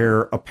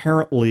where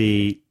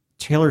apparently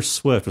Taylor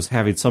Swift was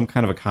having some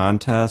kind of a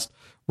contest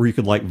where you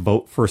could like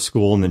vote for a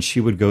school and then she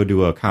would go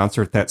to a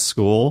concert at that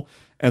school.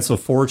 And so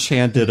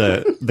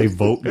 4chan they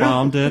vote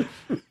bombed it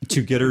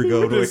to get her to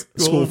go to a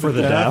school for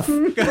the deaf.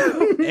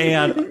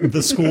 And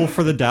the school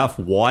for the deaf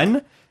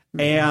won.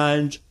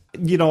 And, I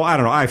don't know,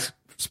 I have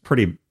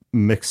pretty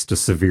mixed to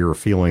severe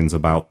feelings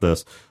about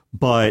this,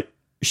 but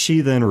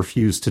she then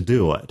refused to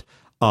do it.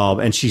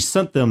 And she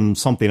sent them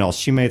something else.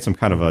 She made some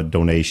kind of a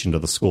donation to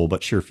the school,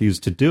 but she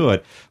refused to do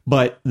it.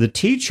 But the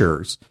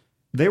teachers,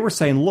 they were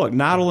saying, look,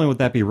 not only would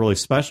that be really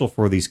special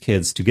for these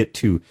kids to get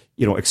to,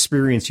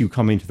 experience you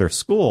coming to their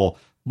school,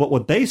 but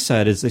what they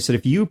said is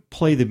if you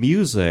play the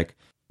music,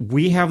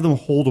 we have them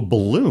hold a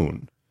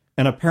balloon.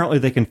 And apparently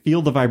they can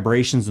feel the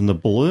vibrations in the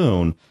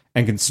balloon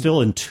and can still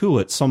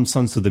intuit some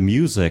sense of the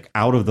music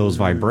out of those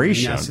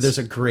vibrations. Yeah, so there's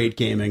a great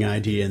gaming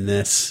idea in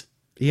this.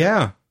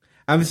 Yeah.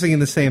 I was thinking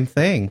the same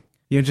thing.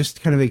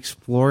 Just kind of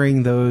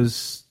exploring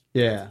those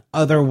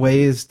other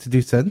ways to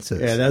do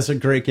senses. Yeah, that's a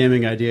great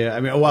gaming idea.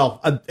 I mean,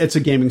 it's a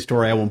gaming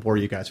story. I won't bore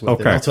you guys with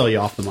it. I'll tell you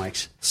off the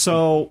mics.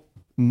 So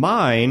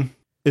mine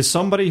is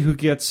somebody who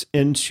gets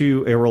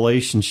into a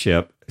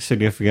relationship,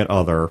 significant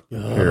other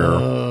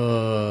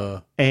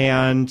here,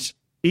 and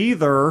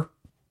either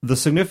the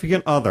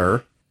significant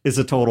other is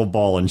a total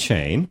ball and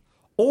chain,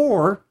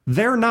 or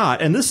they're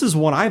not. And this is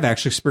one I've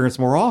actually experienced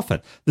more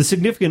often. The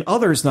significant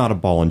other is not a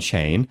ball and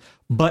chain,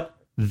 but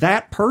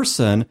that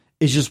person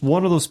is just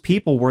one of those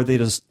people where they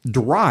just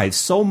derive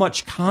so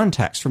much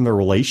context from their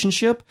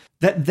relationship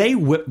that they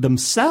whip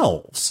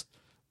themselves,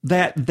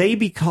 that they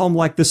become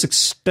like this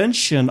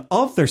extension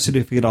of their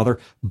significant other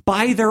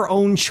by their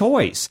own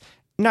choice.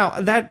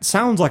 Now, that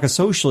sounds like a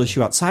social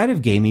issue outside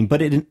of gaming,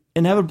 but it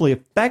inevitably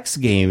affects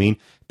gaming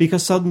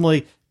because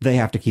suddenly they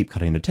have to keep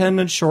cutting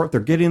attendance short.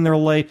 They're getting there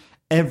late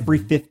every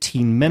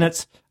 15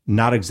 minutes.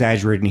 Not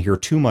exaggerating here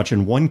too much.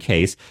 In one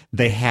case,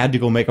 they had to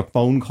go make a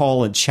phone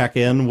call and check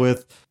in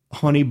with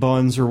Honey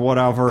Buns or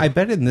whatever. I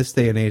bet in this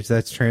day and age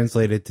that's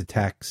translated to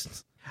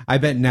text. I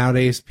bet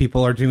nowadays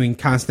people are doing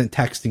constant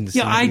texting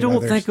to I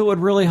don't think it would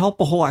really help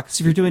a whole lot,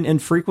 because if you're doing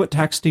infrequent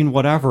texting,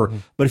 whatever,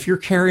 but if you're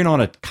carrying on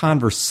a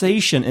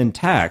conversation in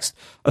text,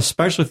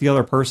 especially if the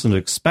other person is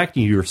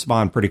expecting you to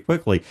respond pretty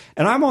quickly,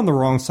 and I'm on the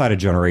wrong side of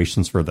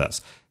generations for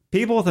this.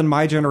 People within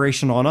my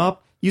generation on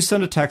up, you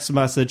send a text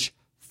message,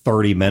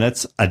 30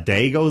 minutes, a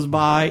day goes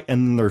by,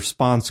 and then the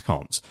response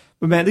comes.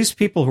 But man, these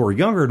people who are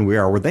younger than we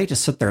are, where they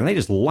just sit there and they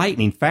just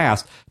lightning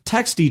fast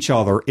text each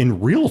other in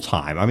real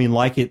time. I mean,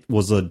 like it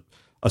was a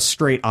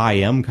straight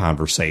IM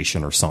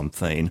conversation or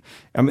something.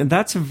 I mean,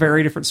 that's a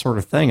very different sort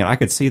of thing. And I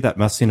could see that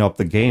messing up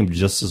the game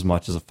just as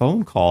much as a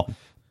phone call.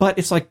 But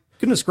it's like,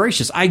 goodness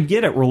gracious, I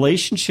get it.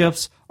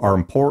 Relationships are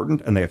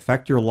important and they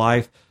affect your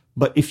life.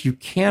 But if you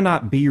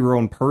cannot be your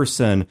own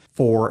person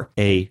for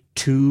a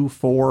 2,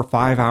 4,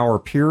 5 hour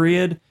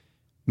period,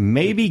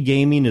 maybe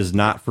gaming is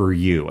not for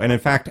you. And in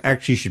fact,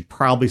 actually, you should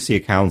probably see a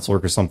counselor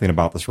because something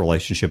about this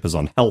relationship is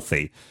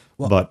unhealthy.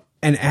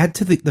 And add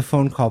to the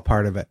phone call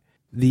part of it.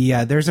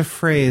 There's a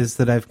phrase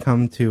that I've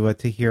come to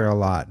hear a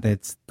lot. And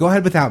it's, go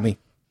ahead without me.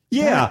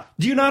 Yeah.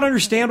 Do you not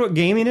understand what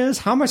gaming is?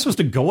 How am I supposed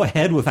to go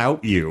ahead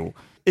without you?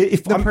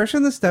 If the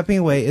person that's stepping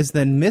away is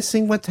then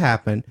missing what's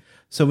happened,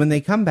 so when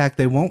they come back,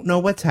 they won't know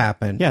what's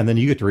happened. Yeah, and then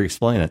you get to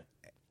re-explain it.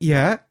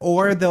 Yeah,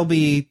 or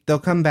they'll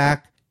come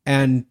back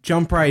and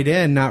jump right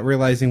in, not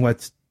realizing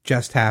what's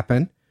just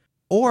happened.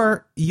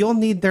 Or you'll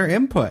need their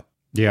input.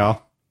 Yeah.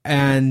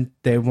 And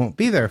they won't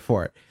be there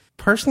for it.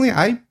 Personally,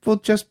 I will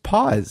just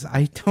pause.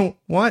 I don't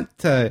want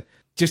to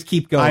just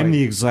keep going. I'm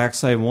the exact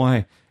same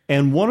way.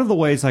 And one of the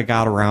ways I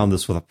got around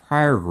this with a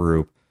prior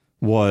group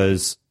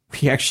was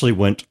we actually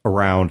went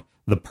around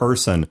the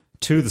person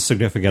to the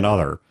significant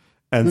other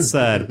and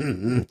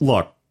said,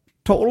 look,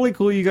 totally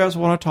cool you guys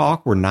want to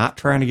talk. We're not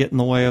trying to get in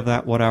the way of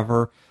that,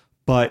 whatever.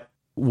 But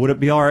would it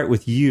be all right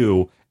with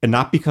you? And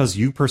not because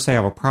you per se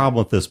have a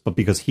problem with this, but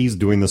because he's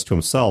doing this to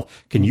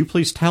himself. Can you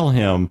please tell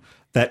him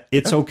that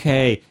it's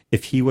okay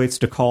if he waits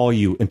to call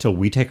you until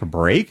we take a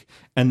break?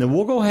 And then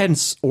we'll go ahead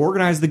and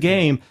organize the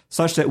game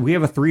such that we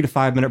have a 3 to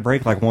 5 minute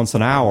break like once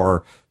an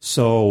hour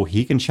so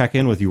he can check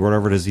in with you,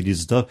 whatever it is he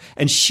needs to do.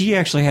 And she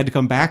actually had to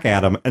come back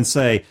at him and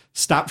say,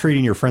 stop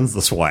treating your friends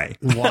this way.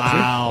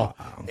 Wow.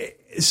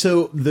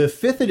 So the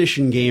 5th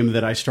edition game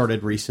that I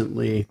started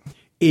recently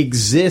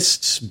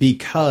exists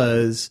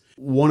because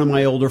one of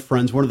my older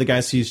friends, one of the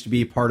guys who used to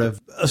be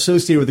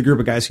associated with a group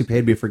of guys who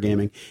paid me for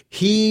gaming,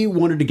 he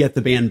wanted to get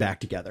the band back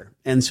together.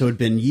 And so it'd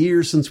been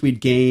years since we'd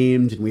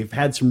gamed, and we've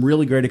had some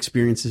really great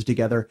experiences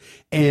together.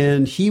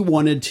 And he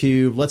wanted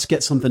to, let's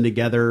get something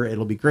together.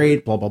 It'll be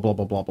great, blah, blah, blah,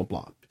 blah, blah, blah,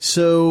 blah.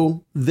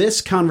 So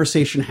this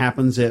conversation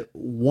happens at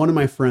one of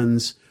my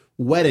friends'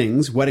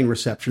 wedding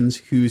receptions,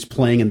 who's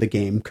playing in the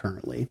game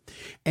currently.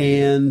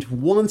 And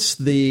once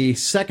the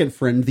second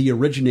friend, the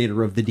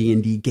originator of the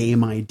D&D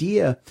game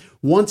idea,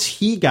 once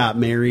he got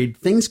married,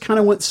 things kind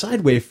of went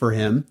sideways for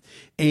him.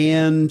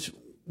 And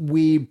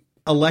we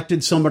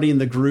elected somebody in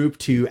the group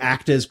to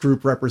act as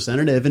group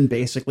representative and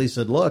basically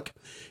said, look,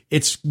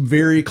 it's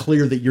very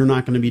clear that you're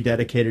not going to be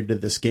dedicated to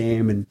this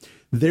game, and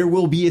there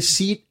will be a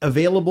seat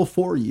available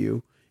for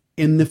you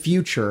in the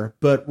future,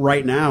 but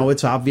right now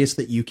it's obvious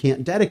that you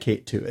can't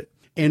dedicate to it.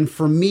 And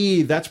for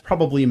me, that's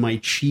probably my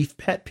chief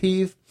pet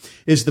peeve,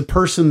 is the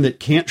person that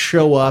can't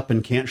show up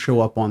and can't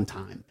show up on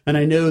time. And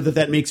I know that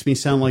that makes me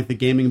sound like the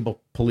gaming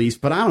police,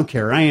 but I don't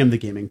care. I am the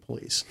gaming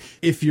police.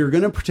 If you're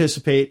going to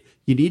participate,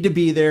 you need to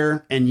be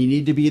there, and you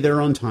need to be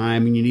there on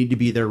time, and you need to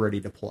be there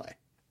ready to play.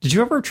 Did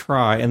you ever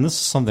try, and this is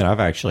something I've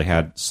actually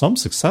had some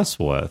success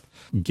with,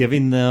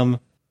 giving them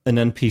an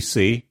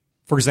NPC?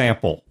 For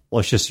example,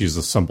 let's just use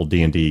a simple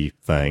D&D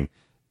thing.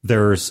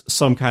 There's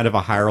some kind of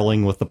a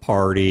hireling with the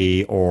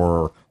party,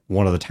 or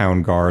one of the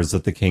town guards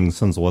that the king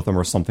sends with them,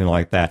 or something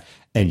like that,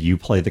 and you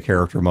play the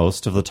character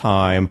most of the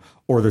time,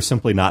 or they're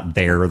simply not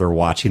there, they're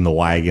watching the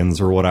wagons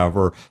or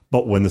whatever,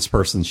 but when this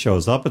person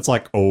shows up, it's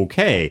like,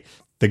 okay,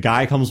 the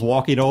guy comes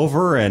walking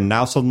over, and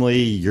now suddenly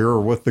you're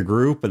with the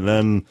group, and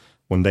then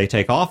when they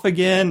take off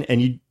again,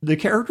 and the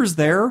character's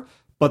there,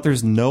 but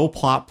there's no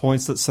plot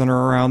points that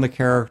center around the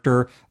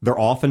character. They're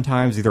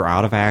oftentimes either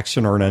out of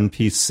action or an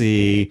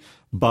NPC.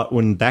 But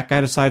when that guy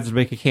decides to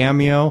make a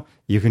cameo,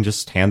 you can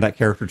just hand that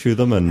character to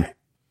them. And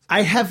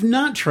I have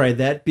not tried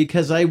that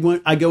because I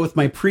go with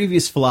my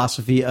previous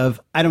philosophy of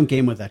I don't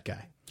game with that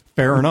guy.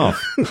 Fair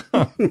enough.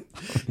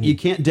 You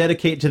can't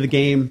dedicate to the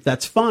game.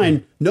 That's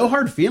fine. No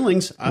hard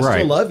feelings. I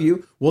still love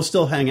you. We'll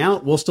still hang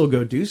out. We'll still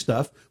go do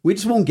stuff. We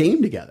just won't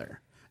game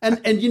together.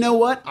 And you know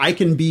what? I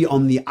can be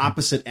on the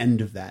opposite end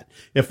of that.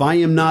 If I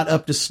am not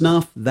up to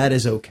snuff, that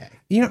is okay.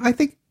 You know, I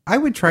think I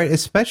would try it,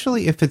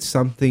 especially if it's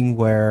something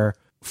where,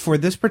 for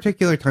this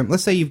particular time,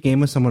 let's say you've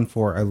gamed with someone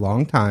for a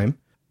long time,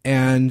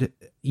 and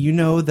you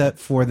know that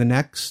for the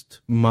next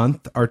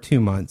month or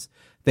 2 months,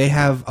 they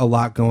have a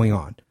lot going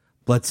on.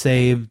 Let's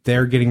say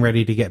they're getting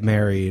ready to get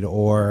married,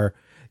 or,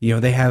 you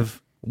know, they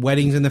have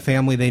weddings in the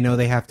family they know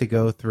they have to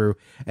go through,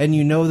 and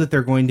you know that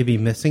they're going to be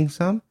missing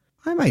some.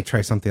 I might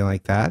try something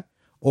like that.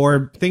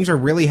 Or things are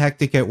really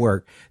hectic at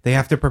work. They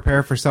have to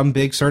prepare for some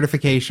big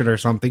certification or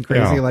something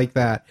crazy like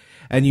that,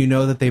 and you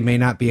know that they may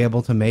not be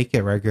able to make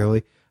it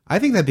regularly. I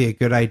think that'd be a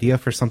good idea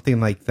for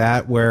something like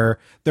that, where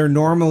they're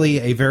normally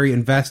a very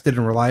invested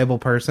and reliable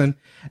person,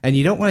 and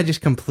you don't want to just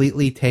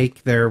completely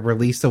take their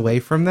release away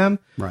from them.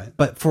 Right.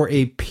 But for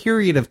a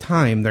period of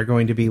time, they're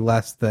going to be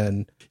less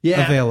than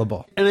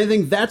available. And I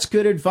think that's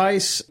good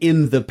advice.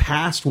 In the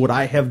past, what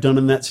I have done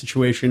in that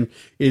situation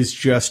is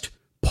just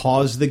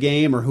pause the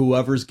game, or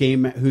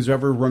who's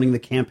ever running the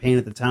campaign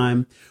at the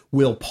time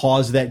will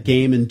pause that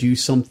game and do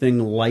something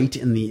light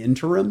in the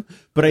interim.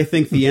 But I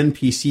think the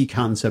NPC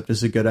concept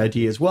is a good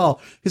idea as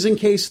well, because in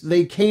case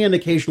they can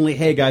occasionally,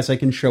 hey guys, I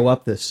can show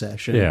up this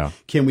session. Yeah.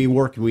 Can we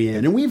work me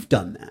in? And we've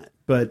done that,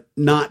 but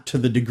not to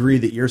the degree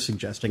that you're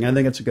suggesting. I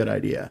think it's a good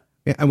idea.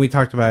 Yeah, and we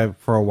talked about it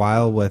for a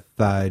while with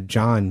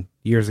John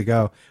years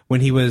ago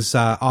when he was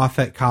off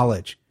at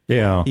college.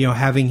 Yeah. You know,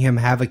 having him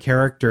have a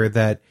character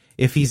that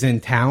if he's in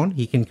town,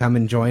 he can come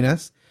and join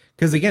us.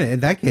 Because again,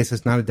 in that case,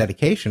 it's not a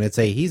dedication. It's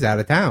he's out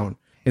of town.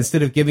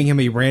 Instead of giving him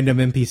a random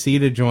NPC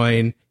to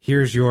join,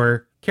 here's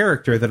your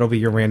character that'll be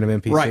your random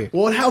NPC. Right.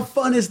 Well, and how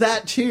fun is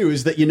that too?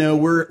 Is that, you know,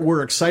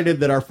 we're excited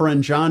that our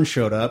friend John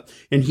showed up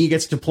and he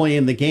gets to play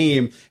in the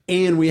game,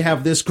 and we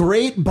have this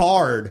great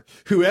bard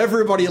who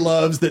everybody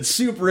loves that's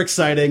super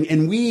exciting,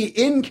 and we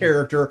in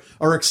character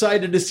are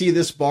excited to see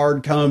this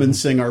bard come and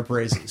sing our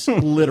praises.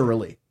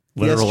 Literally.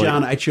 Literally. Yes,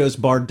 John, I chose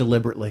Bard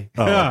deliberately.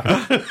 Oh,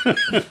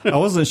 okay. I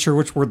wasn't sure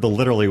which word the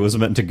literally was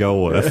meant to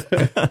go with.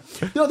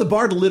 No, the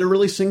Bard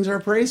literally sings our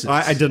praises.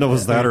 I didn't know it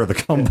was that or the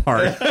cum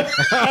part.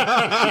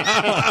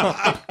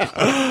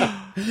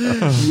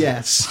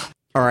 Yes.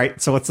 All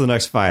right, so what's the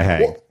next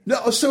FIHAG? Well,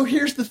 no, so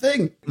here's the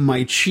thing.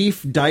 My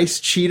chief dice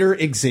cheater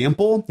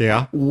example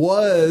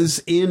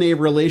was in a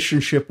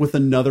relationship with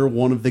another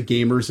one of the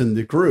gamers in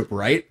the group,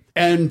 right?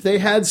 And they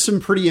had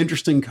some pretty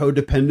interesting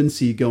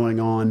codependency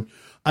going on.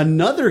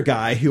 Another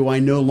guy who I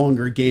no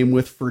longer game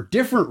with for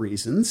different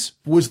reasons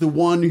was the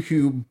one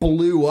who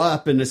blew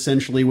up and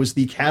essentially was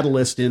the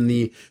catalyst in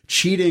the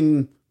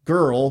cheating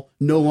girl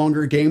no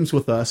longer games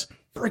with us.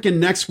 Freaking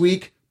next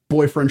week,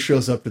 boyfriend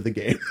shows up to the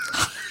game.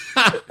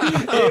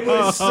 It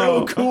was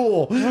so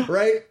cool,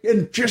 right?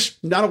 And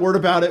just not a word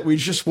about it. We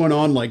just went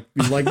on like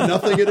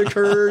nothing had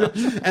occurred.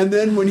 And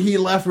then when he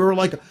left, we were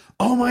like,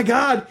 oh my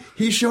God,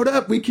 he showed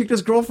up. We kicked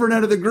his girlfriend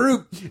out of the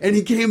group and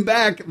he came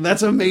back.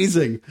 That's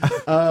amazing.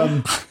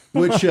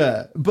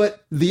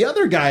 But the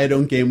other guy I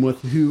don't game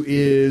with, who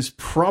is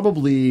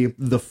probably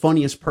the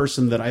funniest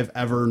person that I've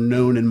ever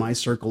known in my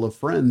circle of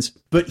friends,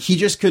 but he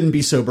just couldn't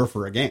be sober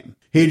for a game.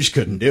 He just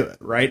couldn't do it,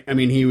 right? I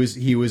mean, was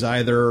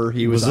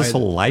this a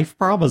life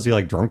problem? Is he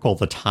like drunk all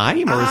the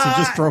time, or is he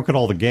just drunk at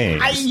all the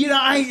games?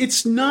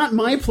 It's not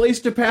my place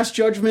to pass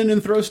judgment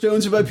and throw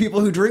stones about people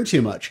who drink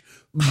too much,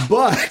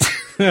 but.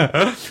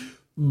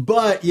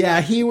 But yeah,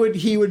 he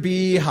would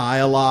be high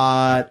a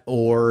lot,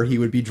 or he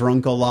would be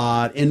drunk a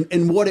lot.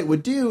 And what it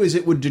would do is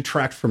it would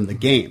detract from the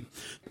game.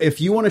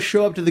 If you want to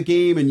show up to the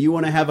game and you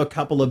want to have a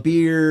couple of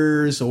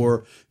beers,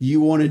 or you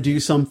want to do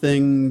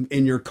something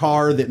in your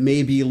car that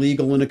may be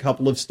legal in a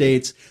couple of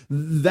states,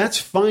 that's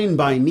fine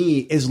by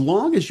me, as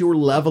long as your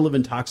level of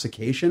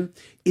intoxication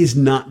is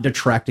not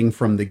detracting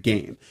from the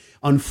game.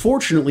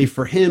 Unfortunately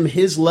for him,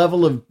 his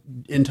level of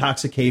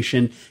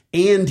intoxication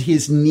and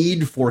his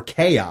need for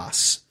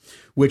chaos,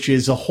 which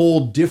is a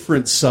whole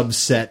different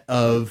subset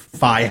of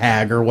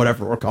FIHAG or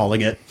whatever we're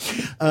calling it.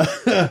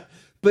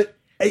 But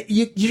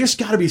you just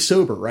got to be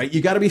sober, right? You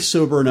got to be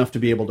sober enough to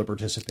be able to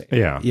participate.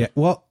 Yeah.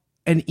 Well,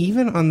 and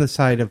even on the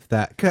side of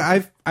that,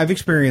 'cause I've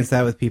experienced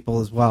that with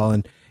people as well,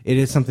 and it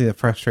is something that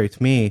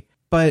frustrates me.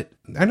 But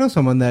I know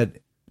someone that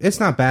it's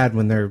not bad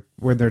when they're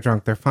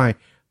drunk, they're fine.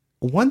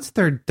 Once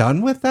they're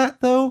done with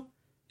that, though,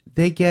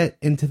 they get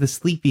into the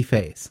sleepy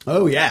phase.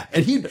 Oh yeah,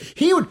 and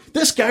he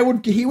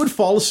would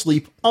fall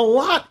asleep a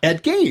lot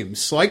at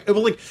games.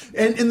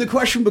 And the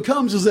question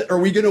becomes: are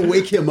we going to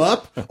wake him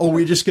up, or are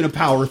we just going to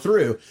power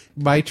through?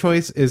 My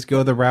choice is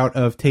go the route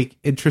of take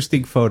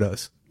interesting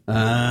photos.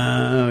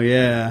 Oh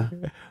yeah,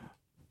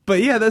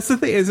 but yeah, that's the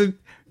thing. Is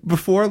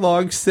before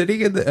long,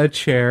 sitting in a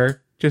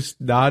chair, just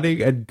nodding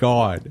and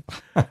gone.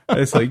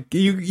 It's like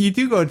you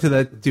do go into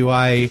that. Do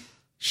I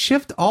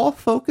shift all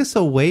focus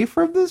away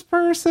from this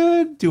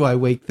person? Do I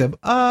wake them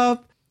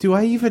up? Do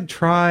I even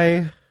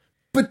try?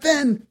 But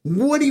then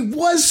when he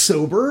was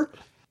sober,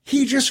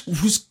 he just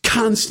was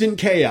constant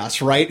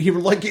chaos, right? It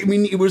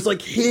was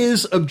like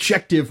his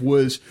objective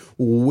was,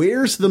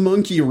 where's the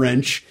monkey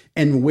wrench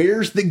and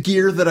where's the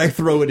gear that I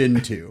throw it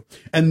into?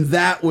 And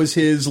that was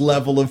his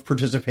level of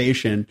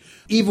participation,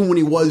 even when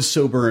he was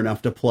sober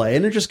enough to play.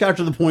 And it just got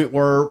to the point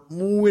where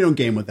we don't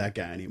game with that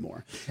guy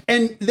anymore.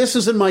 And this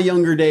was in my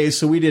younger days,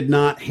 so we did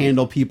not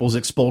handle people's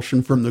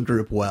expulsion from the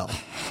group well.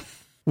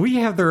 We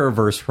have the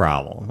reverse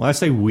problem. When I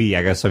say we,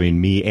 I guess I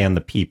mean me and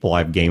the people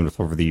I've gamed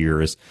with over the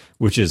years,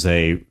 which is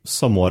a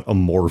somewhat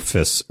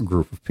amorphous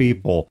group of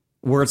people,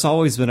 where it's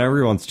always been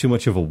everyone's too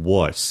much of a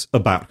wuss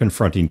about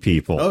confronting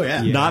people. Oh,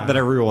 yeah. Not that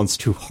everyone's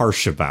too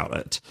harsh about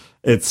it.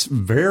 It's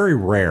very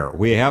rare.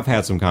 We have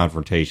had some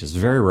confrontations.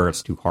 Very rare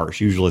it's too harsh.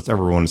 Usually it's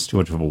everyone's too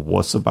much of a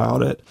wuss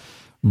about it.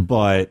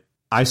 But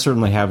I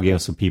certainly have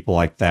games with people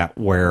like that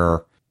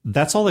where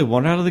that's all they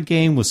wanted out of the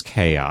game was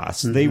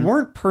chaos. Mm-hmm. They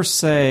weren't per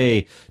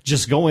se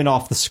just going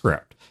off the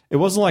script. It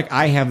wasn't like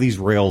I have these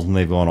rails and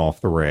they've gone off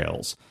the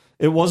rails.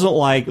 It wasn't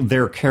like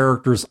their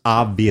characters'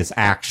 obvious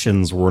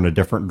actions were in a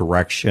different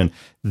direction.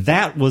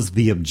 That was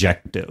the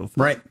objective.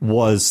 Right.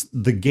 Was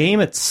the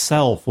game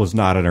itself was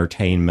not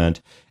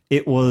entertainment.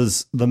 It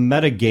was the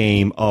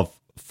metagame of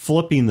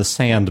flipping the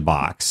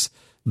sandbox.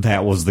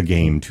 That was the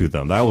game to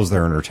them. That was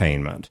their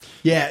entertainment.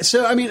 Yeah.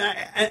 So, I mean,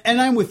 and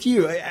I'm with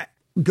you.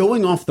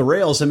 Going off the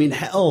rails, I mean,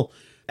 hell,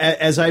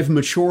 as I've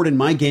matured in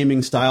my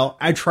gaming style,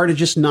 I try to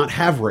just not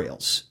have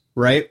rails,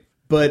 right?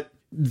 But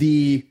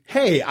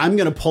hey, I'm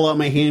going to pull out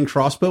my hand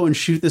crossbow and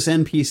shoot this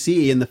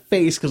NPC in the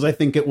face because I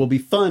think it will be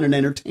fun and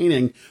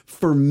entertaining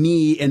for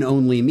me and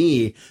only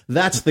me.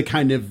 That's the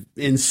kind of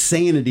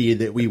insanity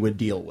that we would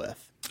deal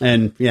with.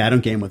 And yeah, I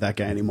don't game with that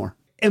guy anymore.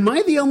 Am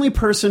I the only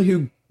person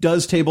who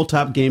does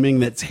tabletop gaming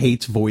that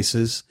hates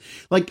voices?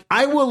 Like,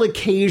 I will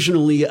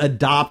occasionally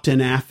adopt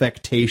an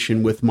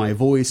affectation with my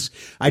voice.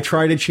 I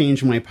try to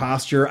change my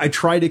posture. I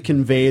try to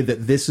convey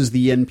that this is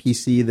the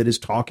NPC that is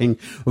talking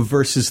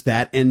versus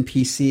that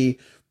NPC.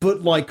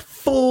 but like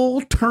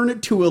full turn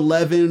it to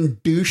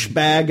 11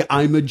 douchebag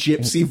I'm a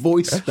gypsy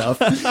voice stuff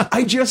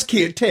I just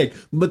can't take.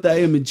 But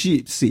I am a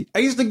gypsy. I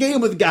used to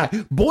game with a guy,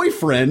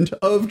 boyfriend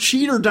of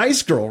Cheater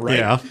Dice Girl, right?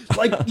 Yeah.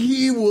 Like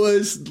he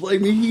was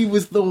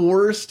the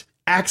worst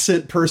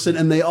accent person,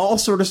 and they all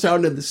sort of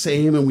sounded the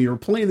same, and we were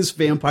playing this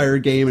vampire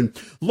game, and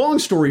long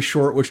story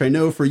short, which I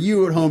know for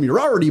you at home you're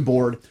already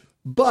bored,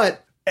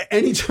 but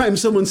anytime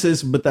someone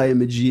says, but I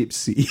am a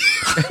gypsy,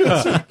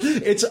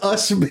 it's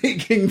us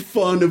making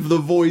fun of the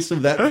voice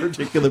of that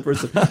particular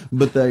person.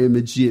 But I am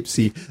a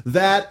gypsy.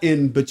 That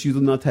and, but you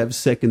do not have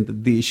second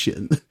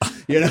edition.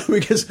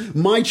 Because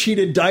my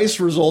cheated dice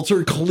results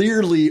are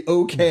clearly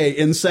okay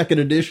in second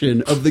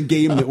edition of the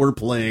game that we're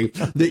playing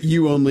that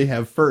you only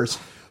have first.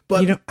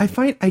 But I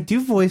find I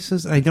do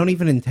voices, and I don't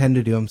even intend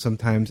to do them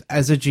sometimes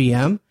as a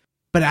GM,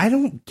 but I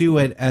don't do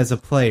it as a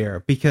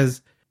player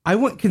because I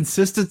want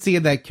consistency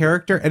in that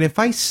character, and if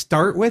I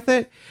start with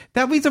it,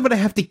 that means I'm going to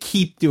have to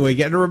keep doing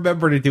it and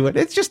remember to do it.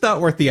 It's just not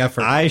worth the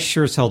effort. I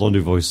sure as hell don't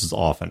do voices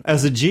often.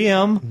 As a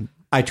GM,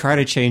 I try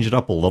to change it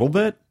up a little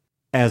bit.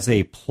 As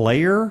a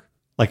player,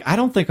 like I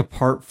don't think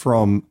apart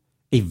from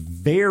a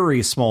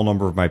very small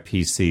number of my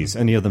PCs,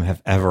 any of them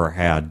have ever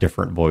had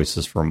different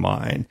voices from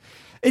mine.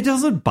 It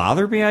doesn't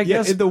bother me, I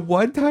guess. And the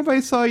one time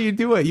I saw you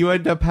do it, you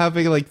end up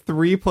having like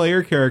 3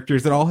 player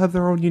characters that all have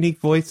their own unique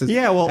voices.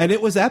 Yeah, well, and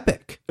it was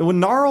epic.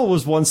 When Gnarl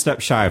was one step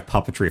shy of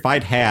puppetry, if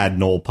I'd had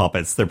Knoll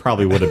puppets, there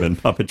probably would have been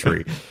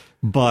puppetry.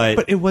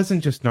 But it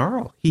wasn't just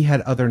Gnarl. He had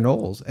other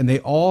Knolls, and they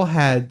all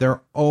had their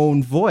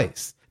own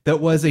voice. That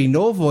was a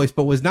Knoll voice,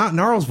 but was not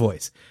Gnarl's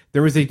voice.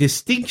 There was a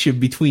distinction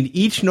between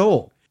each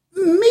Knoll.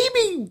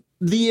 Maybe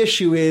the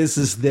issue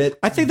is that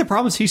I think the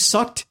problem is he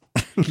sucked.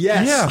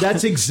 Yes, Yeah.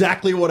 That's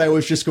exactly what I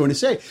was just going to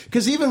say.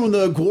 Because even when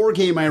the war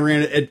game I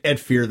ran at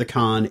Fear the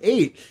Con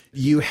 8,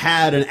 you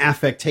had an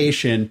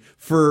affectation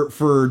for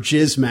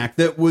Jizmac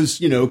that was,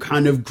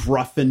 kind of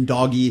gruff and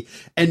doggy,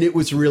 and it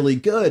was really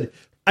good.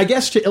 I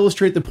guess to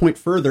illustrate the point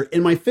further,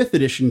 in my 5th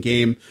edition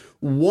game,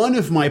 one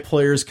of my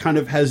players kind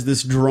of has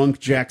this drunk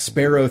Jack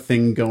Sparrow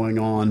thing going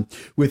on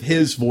with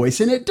his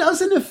voice, and it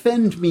doesn't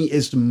offend me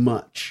as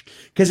much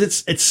because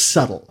it's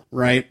subtle,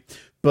 right?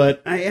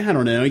 But I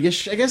don't know. I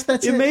guess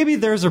that's it. Maybe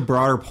there's a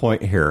broader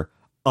point here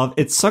of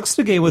it sucks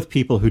to game with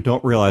people who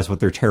don't realize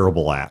what they're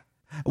terrible at.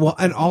 Well,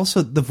 and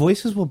also the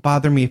voices will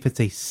bother me if it's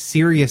a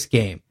serious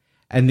game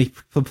and the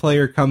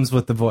player comes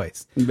with the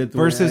voice. But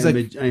versus I'm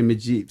a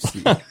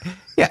gypsy.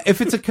 Yeah,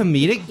 if it's a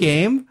comedic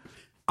game,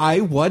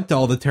 I want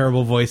all the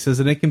terrible voices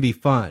and it can be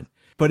fun.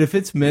 But if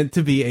it's meant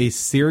to be a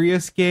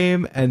serious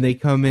game and they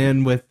come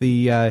in with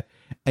the I'm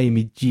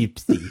a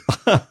gypsy.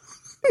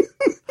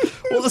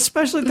 Well,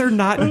 especially if they're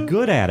not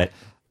good at it.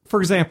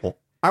 For example,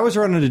 I was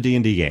running a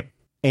D&D game,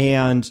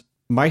 and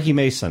Mikey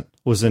Mason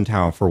was in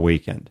town for a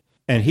weekend,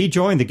 and he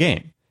joined the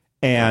game,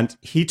 and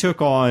he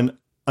took on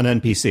an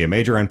NPC, a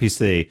major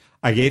NPC.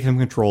 I gave him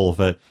control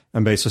of it,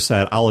 and basically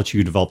said, I'll let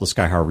you develop this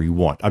guy however you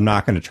want. I'm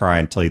not going to try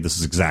and tell you this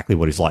is exactly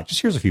what he's like.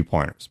 Just here's a few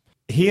pointers.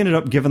 He ended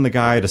up giving the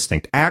guy a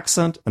distinct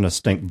accent, and a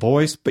distinct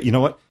voice, but you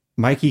know what?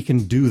 Mikey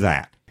can do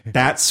that.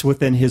 That's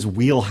within his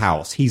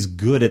wheelhouse. He's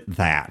good at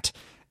that.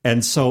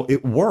 And so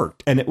it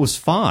worked, and it was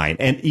fine.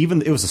 And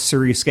even it was a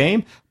serious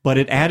game, but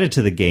it added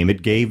to the game.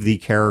 It gave the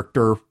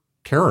character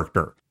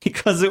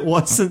because it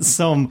wasn't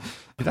some...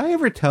 Did I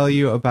ever tell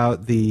you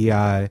about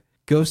the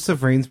Ghosts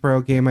of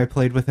Rainsboro game I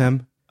played with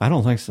him? I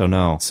don't think so,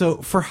 no. So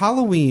for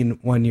Halloween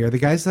one year, the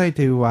guys that I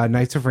do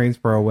Knights of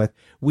Rainsboro with,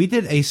 we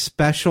did a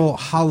special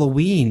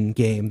Halloween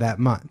game that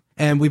month,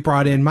 and we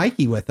brought in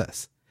Mikey with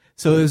us.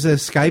 So it was a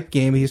Skype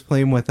game. He's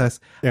playing with us.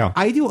 Yeah.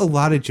 I do a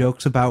lot of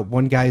jokes about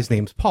one guy's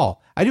name's Paul.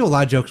 I do a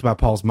lot of jokes about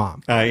Paul's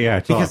mom. Yeah,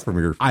 I saw it from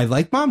your... I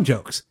like mom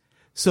jokes.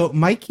 So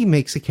Mikey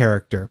makes a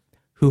character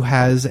who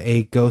has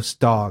a ghost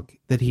dog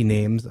that he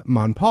names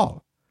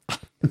Monpaul.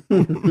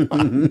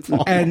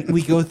 And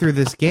we go through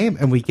this game,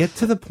 and we get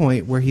to the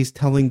point where he's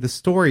telling the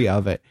story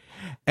of it.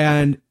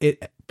 And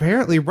it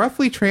apparently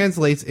roughly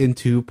translates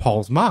into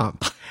Paul's mom.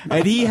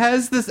 And he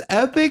has this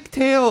epic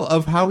tale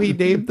of how he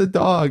named the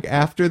dog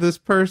after this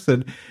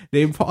person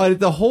named Paul. And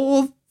the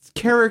whole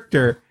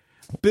character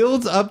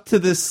builds up to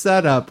this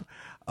setup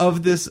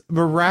of this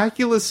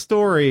miraculous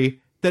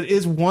story that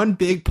is one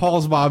big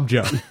Paul's mom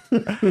joke.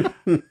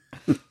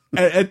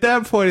 At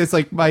that point, it's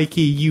like,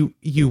 Mikey,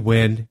 you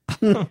win.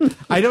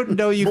 I don't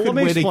know you could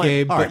win a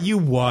game, but you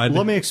won.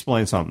 Let me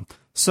explain something.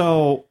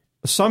 So,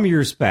 some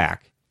years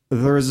back,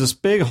 there was this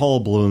big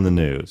hullabaloo in the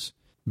news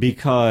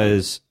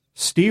because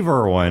Steve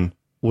Irwin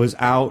was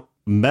out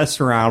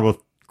messing around with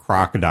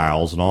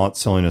crocodiles and all that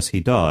silliness he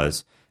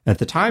does. At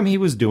the time he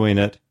was doing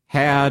it,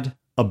 had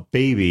a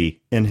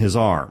baby in his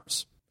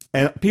arms.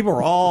 And people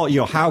were all,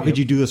 how could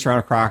you do this around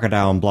a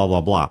crocodile and blah,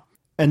 blah, blah.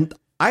 And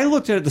I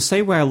looked at it the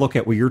same way I look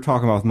at what you're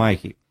talking about with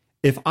Mikey.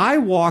 If I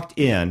walked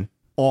in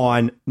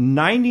on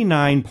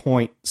 99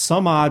 point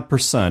some odd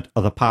 %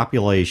 of the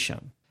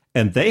population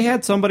and they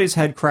had somebody's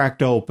head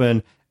cracked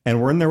open and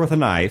were in there with a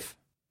knife,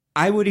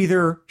 I would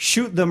either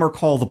shoot them or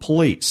call the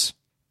police.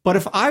 But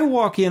if I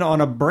walk in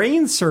on a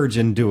brain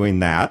surgeon doing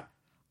that,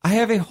 I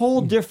have a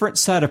whole different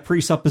set of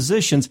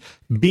presuppositions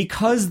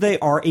because they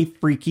are a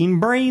freaking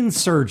brain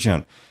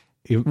surgeon.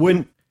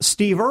 When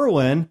Steve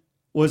Irwin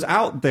was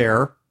out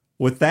there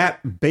with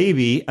that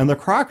baby and the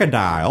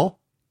crocodile,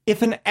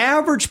 if an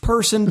average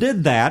person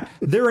did that,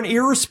 they're an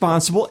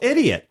irresponsible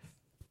idiot.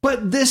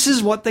 But this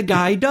is what the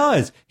guy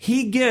does.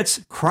 He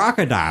gets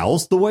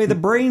crocodiles the way the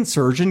brain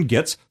surgeon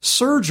gets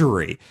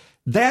surgery.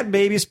 That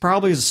baby's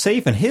probably as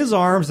safe in his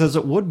arms as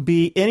it would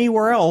be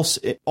anywhere else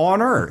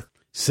on Earth.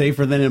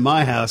 Safer than in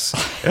my house.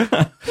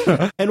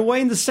 And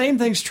Wayne, the same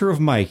thing's true of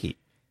Mikey.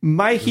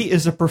 Mikey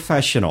is a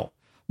professional.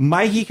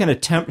 Mikey can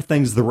attempt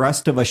things the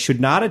rest of us should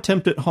not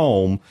attempt at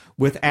home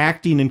with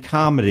acting and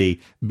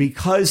comedy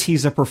because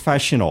he's a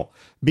professional.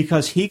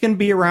 Because he can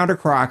be around a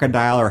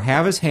crocodile or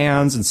have his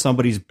hands in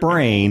somebody's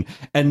brain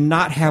and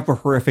not have a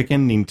horrific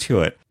ending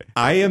to it.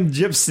 I am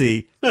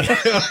Gypsy.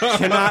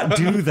 Cannot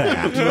do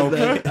that.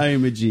 Okay? I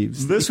am a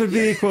Jeeves. This would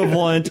be the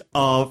equivalent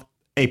of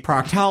a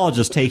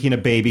proctologist taking a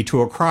baby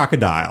to a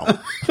crocodile.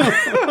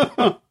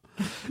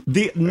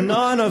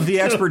 None of the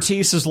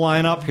expertises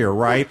line up here,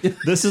 right?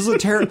 This is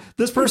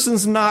this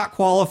person's not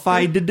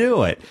qualified to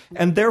do it,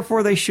 and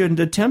therefore they shouldn't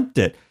attempt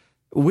it.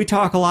 We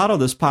talk a lot on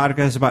this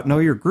podcast about know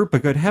your group,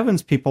 but good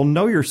heavens, people,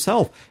 know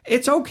yourself.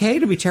 It's okay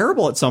to be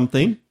terrible at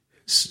something.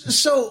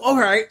 So, all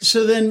right.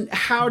 So then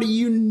how do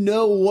you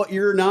know what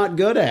you're not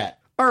good at?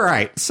 All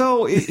right.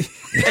 So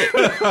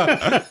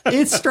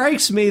it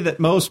strikes me that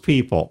most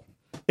people,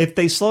 if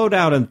they slow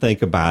down and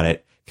think about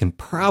it, can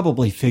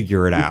probably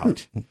figure it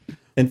out.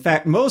 In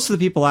fact, most of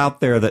the people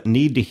out there that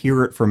need to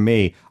hear it from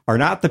me are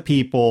not the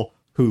people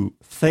who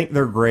think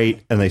they're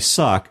great and they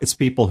suck. It's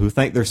people who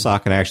think they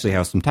suck and actually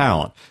have some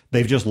talent.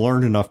 They've just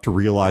learned enough to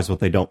realize what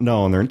they don't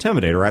know, and they're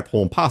intimidated, right? The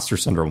whole imposter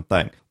syndrome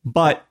thing.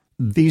 But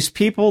these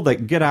people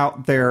that get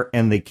out there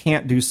and they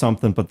can't do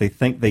something, but they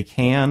think they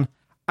can,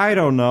 I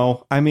don't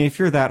know. I mean, if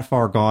you're that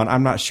far gone,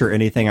 I'm not sure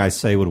anything I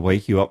say would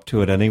wake you up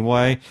to it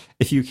anyway.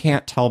 If you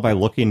can't tell by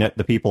looking at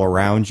the people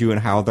around you and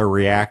how they're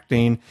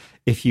reacting,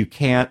 if you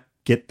can't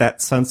get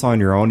that sense on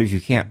your own, if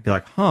you can't be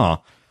like,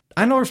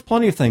 I know there's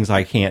plenty of things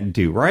I can't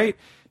do, right?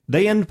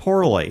 They end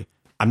poorly.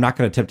 I'm not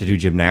going to attempt to do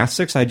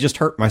gymnastics. I just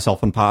hurt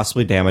myself and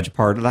possibly damage a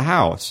part of the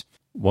house.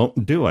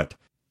 Won't do it.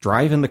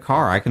 Drive in the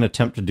car. I can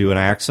attempt to do an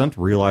accent,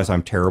 realize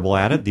I'm terrible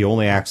at it. The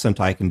only accent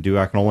I can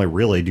only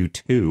really do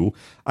two.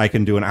 I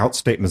can do an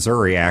outstate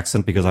Missouri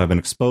accent because I've been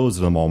exposed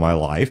to them all my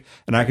life.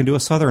 And I can do a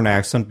Southern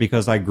accent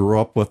because I grew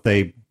up with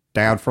a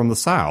dad from the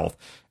South.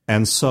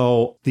 And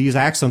so these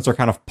accents are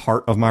kind of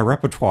part of my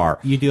repertoire.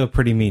 You do a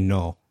pretty mean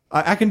Noel.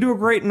 I can do a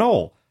great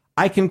Noel.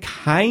 I can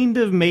kind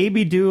of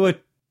maybe do a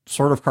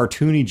sort of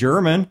cartoony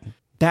German.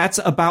 That's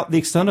about the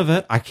extent of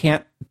it. I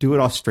can't do an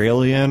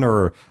Australian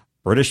or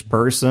British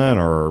person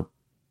or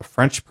a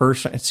French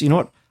person. It's, you know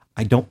what?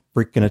 I don't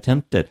freaking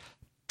attempt it.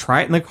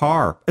 Try it in the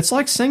car. It's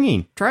like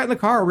singing. Try it in the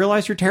car,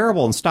 realize you're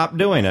terrible, and stop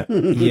doing it.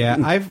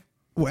 Yeah,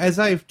 as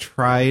I've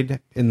tried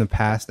in the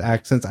past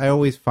accents, I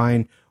always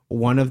find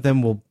one of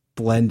them will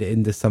blend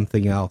into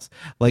something else.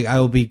 Like I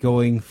will be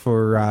going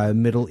for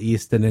Middle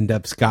East and end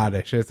up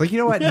Scottish. It's like, you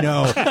know what?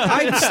 No,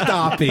 I'm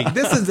stopping.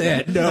 This is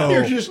it. No,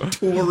 you're just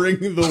touring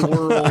the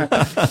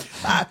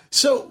world.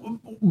 So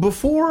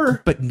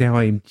before, but now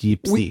I'm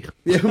Gypsy.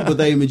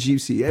 But I am a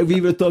Gypsy. We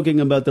were talking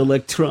about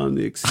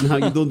electronics and how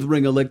you don't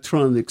bring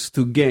electronics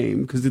to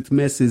game because it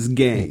messes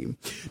game.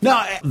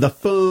 Now the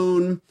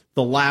phone,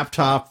 the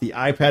laptop, the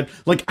iPad.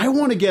 Like, I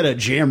want to get a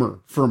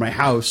jammer for my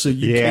house so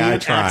you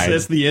can't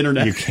access the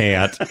internet. You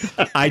can't.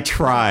 I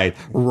tried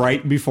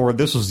right before,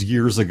 this was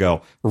years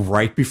ago,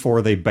 right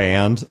before they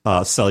banned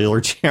cellular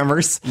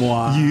jammers.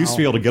 Wow. You used to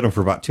be able to get them for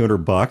about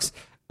 $200.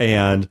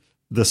 And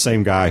the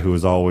same guy who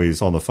was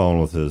always on the phone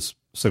with his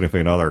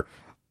significant other,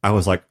 I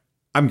was like,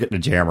 I'm getting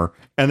a jammer.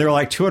 And they're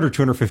like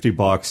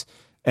 $250.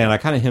 And I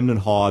kind of hemmed and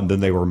hawed, and then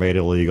they were made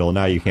illegal.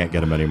 Now you can't get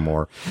them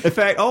anymore. In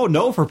fact,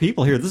 for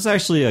people here, this is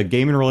actually a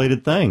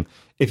gaming-related thing.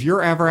 If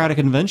you're ever at a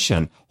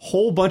convention,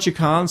 whole bunch of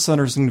con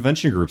centers and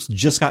convention groups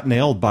just got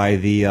nailed by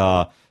the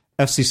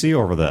FCC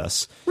over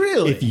this.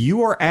 Really? If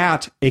you are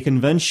at a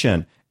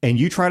convention and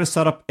you try to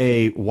set up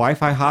a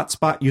Wi-Fi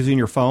hotspot using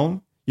your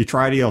phone, you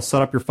try to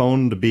set up your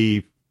phone to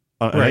be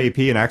an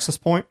AAP, an access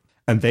point,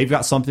 and they've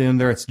got something in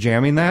there that's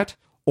jamming that,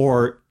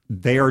 or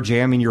they are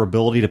jamming your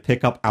ability to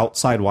pick up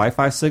outside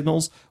Wi-Fi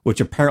signals,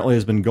 which apparently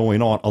has been going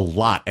on a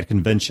lot at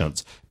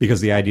conventions because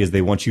the idea is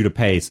they want you to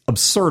pay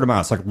absurd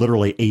amounts, like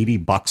literally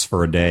 $80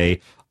 for a day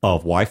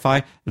of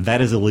Wi-Fi. That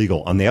is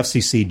illegal. And the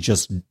FCC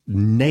just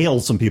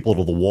nailed some people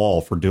to the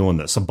wall for doing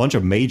this. A bunch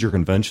of major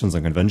conventions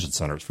and convention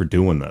centers for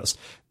doing this.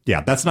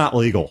 Yeah, that's not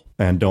legal.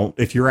 And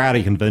if you're at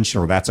a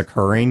convention where that's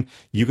occurring,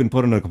 you can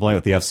put in a complaint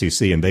with the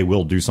FCC and they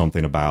will do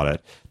something about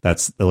it.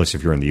 That's at least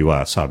if you're in the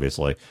US,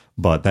 obviously.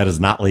 But that is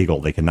not legal.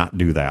 They cannot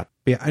do that.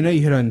 Yeah, I know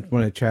you hit on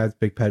one of Chad's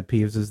big pet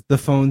peeves is the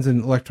phones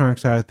and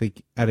electronics at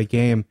a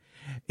game.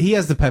 He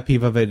has the pet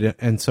peeve of it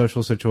in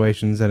social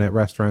situations and at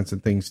restaurants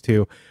and things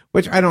too,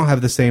 which I don't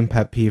have the same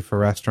pet peeve for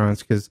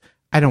restaurants because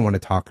I don't want to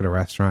talk at a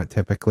restaurant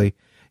typically.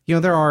 You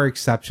know, there are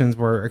exceptions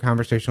where a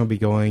conversation will be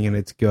going and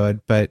it's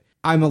good, but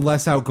I'm a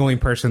less outgoing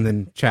person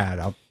than Chad.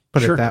 I'll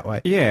put it that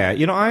way. Yeah,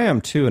 I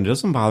am too, and it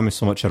doesn't bother me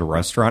so much at a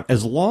restaurant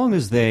as long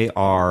as they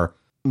are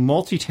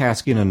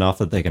multitasking enough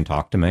that they can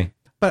talk to me.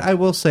 But I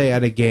will say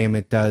at a game,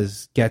 it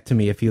does get to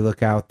me if you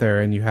look out there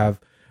and you have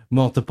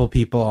multiple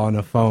people on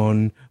a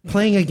phone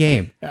playing a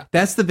game. Yeah.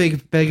 That's the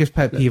biggest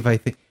pet peeve, I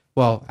think.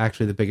 Well,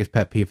 actually, the biggest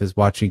pet peeve is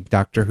watching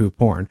Doctor Who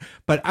porn.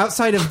 But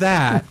outside of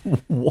that,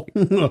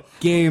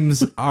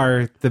 games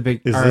are the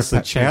big... Is this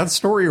a Chad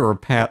story or a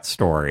Pat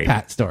story?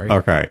 Pat story.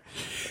 Okay.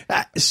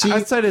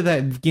 Outside of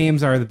that,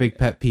 games are the big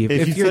pet peeve.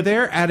 If you're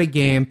there at a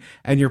game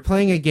and you're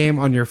playing a game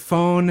on your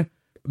phone,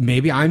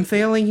 maybe I'm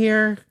failing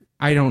here.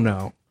 I don't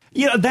know.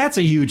 That's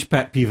a huge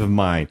pet peeve of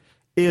mine,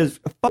 is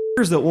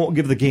fuckers that won't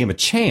give the game a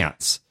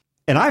chance.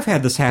 And I've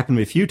had this happen to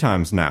me a few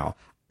times now.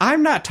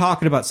 I'm not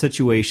talking about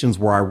situations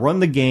where I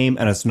run the game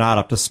and it's not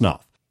up to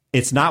snuff.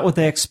 It's not what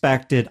they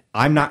expected.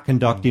 I'm not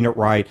conducting it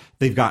right.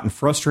 They've gotten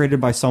frustrated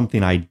by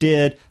something I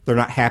did. They're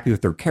not happy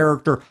with their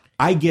character.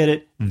 I get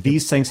it.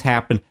 These things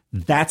happen.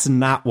 That's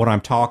not what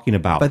I'm talking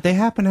about. But they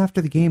happen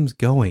after the game's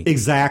going.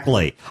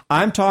 Exactly.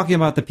 I'm talking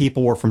about the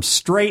people who are from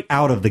straight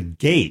out of the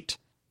gate.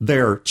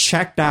 They're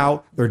checked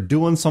out. They're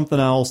doing something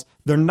else.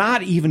 They're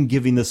not even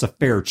giving this a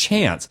fair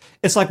chance.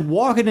 It's like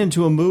walking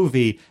into a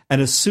movie,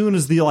 and as soon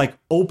as the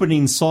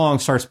opening song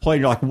starts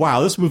playing, you're like,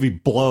 wow, this movie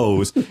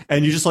blows.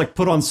 And you just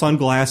put on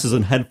sunglasses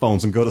and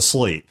headphones and go to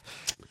sleep.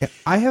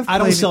 I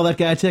don't sell that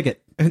guy a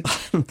ticket.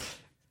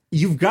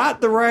 You've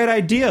got the right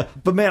idea.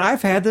 But man,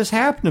 I've had this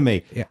happen to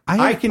me. Yeah,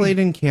 I have played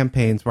in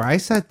campaigns where I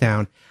sat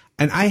down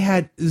and I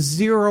had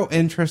zero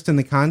interest in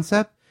the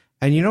concept.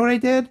 And you know what I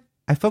did?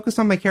 I focused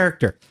on my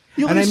character.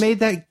 I made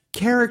that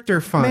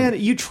character fun. Man,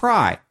 you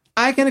try.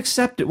 I can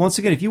accept it. Once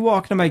again, if you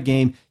walk into my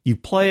game, you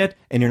play it,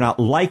 and you're not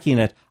liking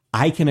it,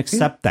 I can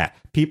accept that.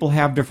 People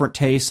have different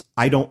tastes.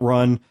 I don't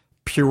run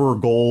pure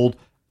gold.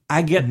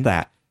 I get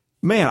that.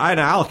 Man,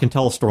 I can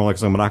tell a story,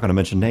 because I'm not going to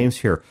mention names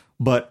here,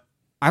 but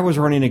I was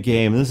running a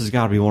game, and this has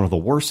got to be one of the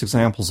worst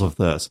examples of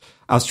this.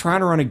 I was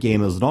trying to run a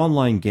game. It was an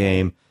online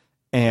game,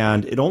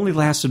 and it only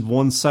lasted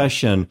one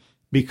session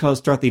because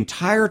throughout the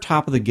entire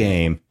top of the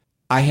game,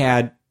 I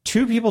had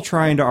two people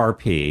trying to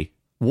RP,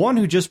 one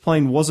who just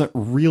plain wasn't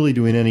really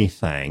doing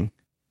anything,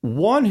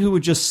 one who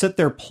would just sit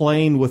there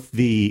playing with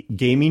the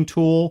gaming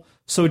tool,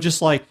 so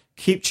just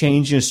keep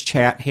changing his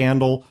chat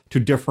handle to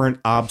different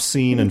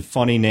obscene and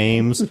funny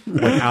names,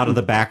 out of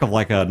the back of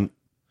an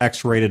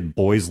X-rated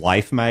Boys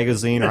Life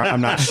magazine, or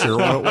I'm not sure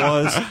what it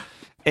was.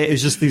 It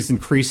was just these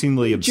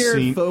increasingly obscene...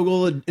 Jared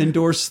Fogle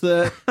endorsed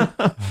that.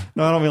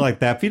 No, I don't mean like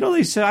that. But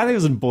they said, I think it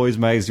was in Boys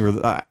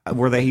magazine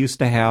where they used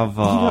to have,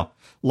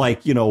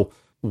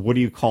 what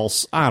do you call...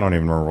 I don't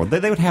even remember what...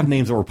 They would have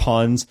names that were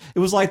puns. It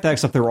was like that,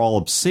 except they were all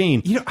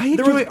obscene. I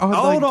enjoy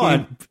Hold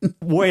on.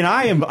 Wait,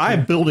 I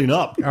am building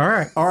up.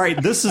 All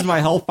right, this is my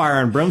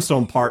Hellfire and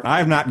Brimstone part, and I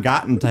have not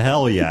gotten to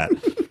hell yet.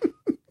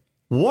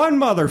 One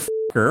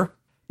motherfucker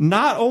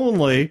not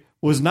only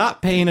was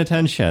not paying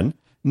attention,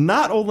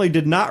 not only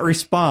did not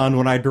respond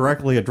when I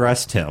directly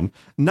addressed him,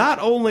 not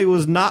only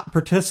was not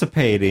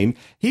participating,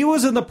 he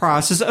was in the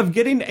process of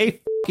getting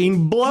a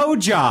fucking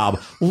blowjob.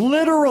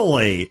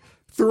 Literally.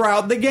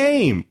 Throughout the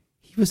game.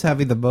 He was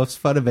having the most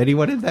fun of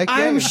anyone in that game.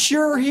 I'm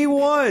sure he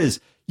was.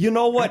 You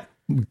know what?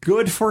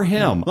 Good for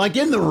him.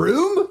 In the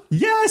room?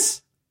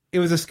 Yes. It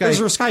was a Skype.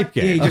 It was a Skype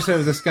game. Yeah, he just said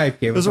it was a Skype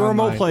game. It was a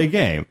remote play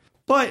game.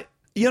 But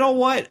you know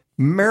what?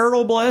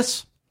 Marital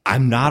bliss.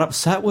 I'm not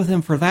upset with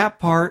him for that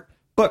part.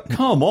 But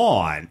come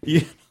on.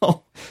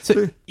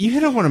 So you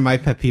hit on one of my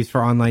pet peeves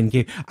for online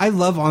games. I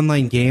love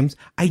online games.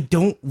 I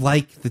don't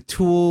like the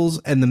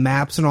tools and the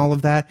maps and all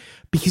of that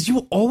because you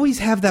will always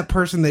have that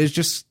person that is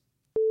just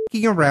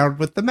around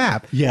with the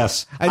map.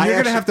 Yes. And you're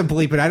going to have to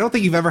bleep it. I don't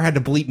think you've ever had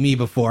to bleep me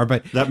before,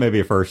 but that may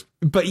be a first.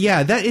 But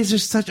yeah, that is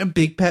just such a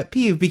big pet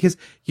peeve because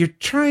you're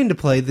trying to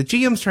play, the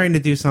GM's trying to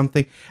do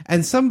something,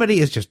 and somebody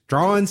is just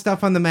drawing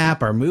stuff on the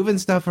map or moving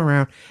stuff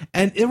around,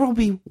 and there will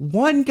be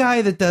one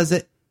guy that does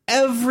it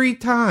every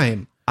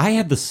time. I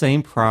had the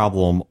same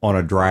problem on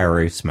a dry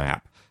erase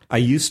map. I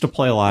used to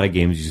play a lot of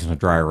games using a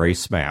dry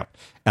erase map,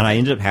 and I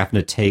ended up having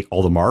to take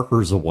all the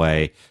markers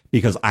away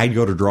because I'd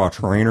go to draw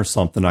terrain or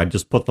something. I'd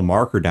just put the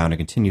marker down and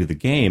continue the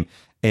game.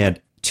 And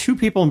two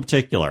people in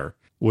particular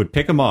would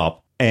pick them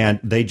up,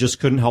 and they just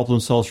couldn't help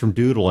themselves from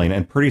doodling.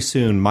 And pretty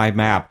soon, my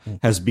map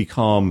has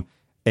become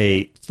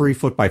a 3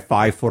 foot by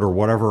 5 foot or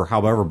whatever,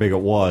 however big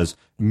it was,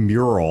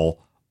 mural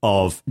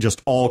of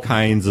just all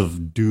kinds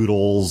of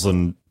doodles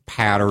and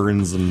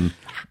patterns and...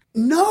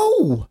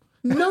 No.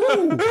 The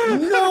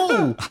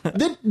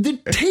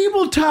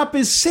tabletop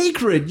is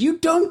sacred. You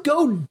don't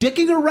go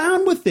dicking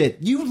around with it.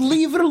 You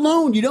leave it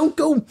alone. You don't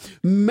go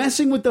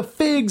messing with the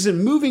figs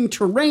and moving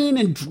terrain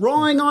and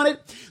drawing on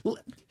it.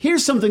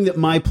 Here's something that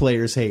my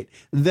players hate,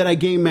 that I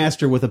game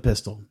master with a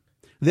pistol.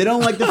 They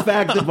don't like the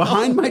fact that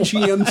behind my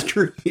GM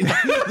screen,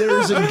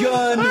 there's a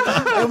gun,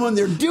 and when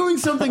they're doing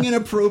something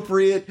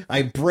inappropriate,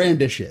 I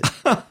brandish it.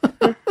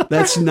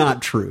 That's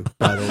not true,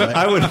 by the way.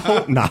 I would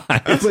hope not.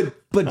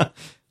 But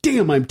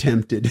damn, I'm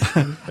tempted.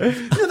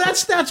 No,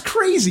 that's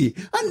crazy.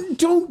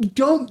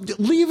 Don't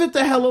leave it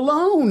the hell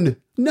alone.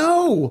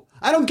 No,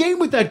 I don't game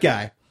with that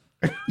guy.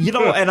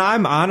 And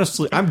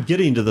I'm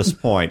getting to this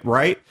point,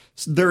 right?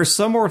 There's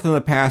somewhere within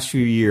the past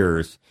few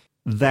years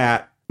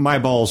that my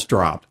balls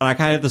dropped. And I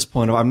kind of at this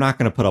point, I'm not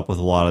going to put up with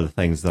a lot of the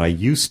things that I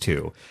used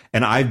to.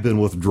 And I've been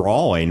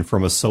withdrawing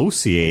from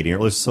associating, or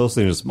at least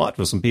associating as much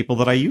with some people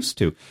that I used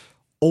to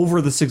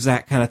over this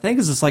exact kind of thing.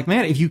 Because it's like,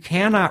 man, if you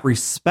cannot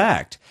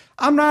respect,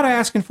 I'm not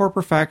asking for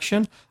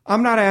perfection.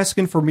 I'm not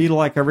asking for me to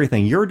like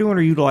everything you're doing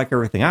or you to like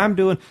everything I'm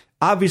doing.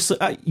 Obviously,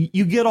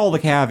 you get all the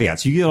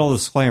caveats. You get all the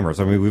disclaimers.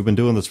 I mean, we've been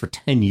doing this for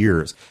 10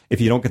 years. If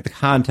you don't get the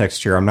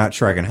context here, I'm not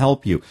sure I can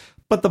help you.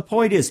 But the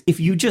point is, if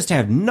you just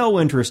have no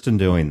interest in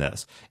doing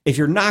this, if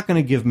you're not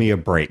going to give me a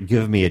break,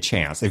 give me a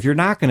chance, if you're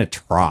not going to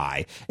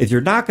try, if you're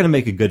not going to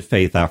make a good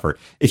faith effort,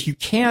 if you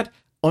can't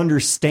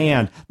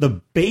understand the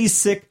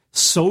basic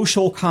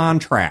social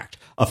contract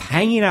of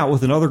hanging out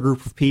with another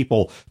group of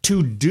people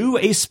to do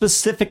a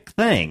specific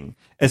thing,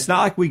 it's not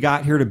like we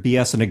got here to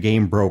BS and a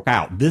game broke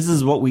out. This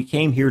is what we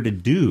came here to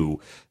do.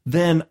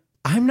 Then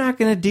I'm not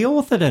going to deal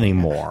with it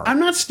anymore. I'm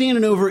not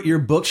standing over at your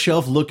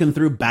bookshelf looking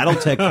through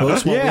BattleTech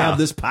books while we have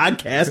this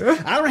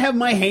podcast. I don't have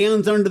my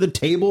hands under the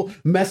table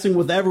messing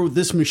with whatever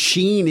this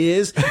machine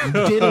is,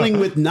 diddling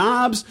with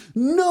knobs.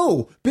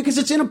 No, because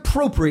it's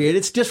inappropriate.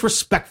 It's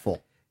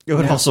disrespectful. It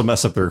would also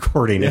mess up the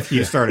recording if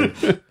you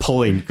started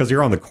pulling, because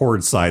you're on the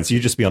cord side, so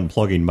you'd just be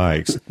unplugging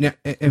mics. Now,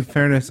 in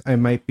fairness, I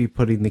might be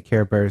putting the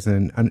Care Bears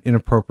in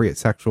inappropriate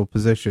sexual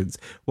positions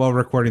while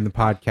recording the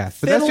podcast,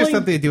 but that's just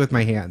something to do with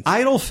my hands.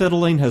 Idle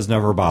fiddling has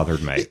never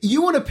bothered me.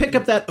 You want to pick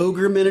up that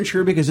ogre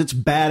miniature because it's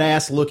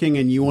badass looking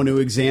and you want to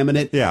examine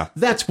it? Yeah.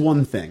 That's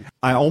one thing.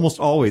 I almost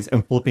always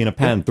am flipping a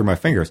pen through my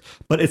fingers,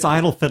 but it's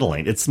idle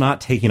fiddling. It's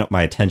not taking up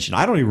my attention.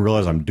 I don't even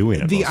realize I'm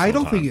doing it. The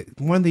idle thing,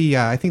 one of the,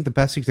 I think the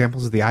best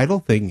examples of the idle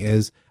thing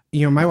is,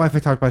 my wife, I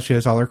talked about, she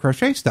does all her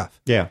crochet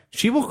stuff. Yeah.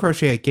 She will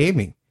crochet at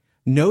gaming.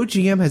 No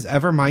GM has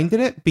ever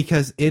minded it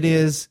because it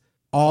is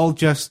all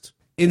just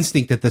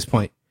instinct at this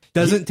point.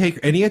 Doesn't take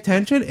any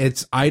attention.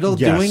 It's idle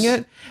doing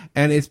it.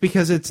 And it's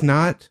because it's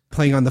not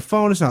playing on the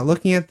phone. It's not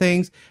looking at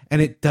things.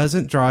 And it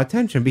doesn't draw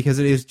attention because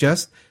it is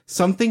just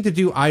something to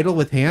do idle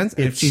with hands.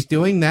 And if she's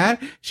doing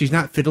that, she's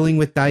not fiddling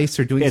with dice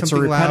or doing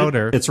something loud.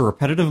 It's a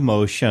repetitive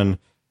motion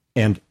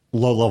and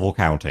low-level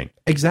counting.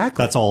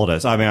 Exactly. That's all it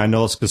is. I mean, I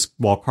know it's because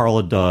while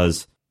Carla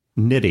does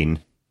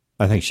knitting,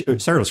 I think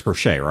Sarah does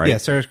crochet, right? Yeah,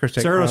 Sarah's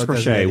crochet. Sarah does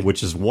crochet,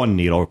 which is one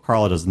needle.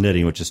 Carla does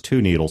knitting, which is two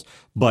needles.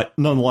 But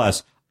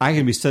nonetheless, I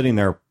can be sitting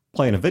there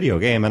playing a video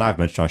game, and I've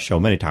mentioned on the show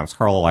many times,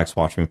 Carla likes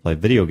watching me play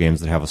video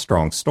games that have a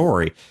strong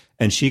story,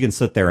 and she can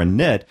sit there and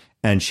knit,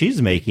 and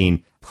she's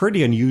making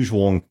pretty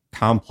unusual and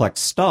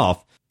complex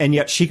stuff, and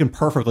yet she can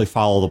perfectly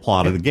follow the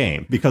plot of the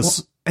game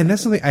because... And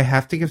that's something I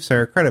have to give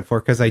Sarah credit for,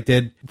 because I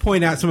did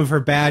point out some of her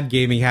bad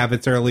gaming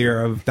habits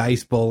earlier of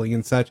dice bowling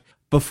and such.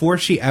 Before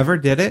she ever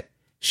did it,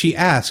 she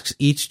asks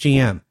each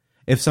GM.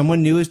 If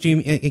someone new is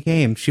GM a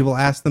game, she will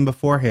ask them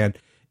beforehand,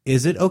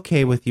 is it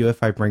okay with you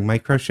if I bring my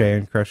crochet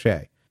and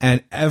crochet?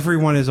 And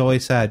everyone has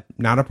always said,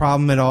 not a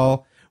problem at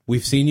all.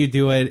 We've seen you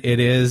do it.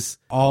 It is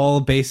all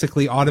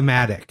basically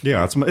automatic.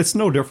 Yeah, it's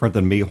no different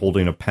than me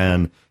holding a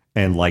pen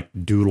and like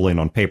doodling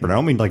on paper. And I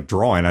don't mean like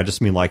drawing. I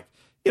just mean like,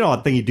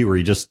 a thing you do where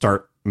you just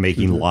start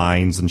making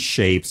lines and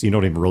shapes. You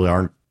don't have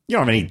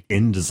any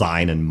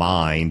InDesign in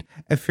mind.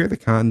 At Fear the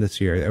Con this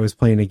year, I was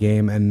playing a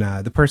game, and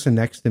the person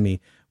next to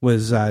me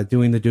was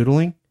doing the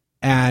doodling.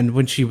 And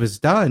when she was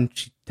done,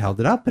 she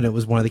held it up, and it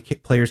was one of the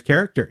player's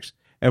characters.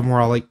 And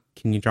we're all like,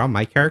 can you draw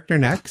my character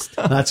next?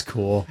 That's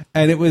cool.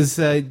 And it was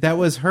that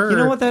was her. You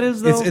know what that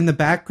is, though? It's in the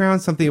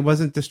background, something that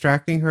wasn't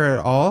distracting her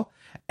at all.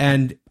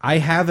 And I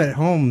have at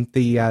home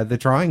the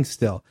drawing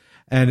still.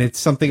 And it's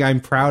something I'm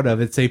proud of.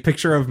 It's a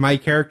picture of my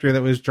character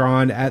that was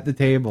drawn at the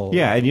table.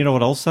 Yeah, and you know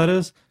what else that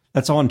is?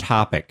 That's on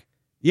topic.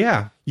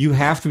 Yeah. You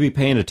have to be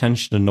paying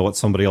attention to know what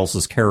somebody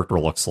else's character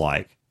looks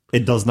like.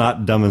 It does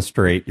not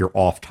demonstrate you're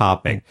off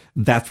topic.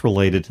 That's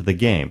related to the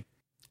game.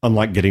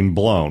 Unlike getting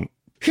blown.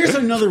 Here's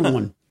another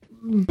one.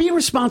 Be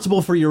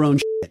responsible for your own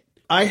shit.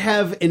 I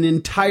have an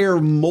entire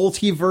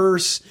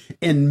multiverse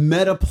and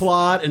meta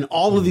plot and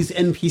all of these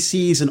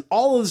NPCs and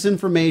all of this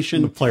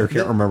information. The player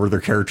can't remember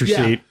their character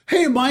sheet.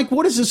 Hey, Mike,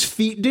 what does this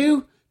feat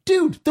do?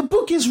 Dude, the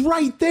book is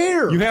right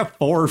there. You have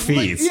 4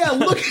 feats.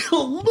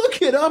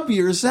 Look it up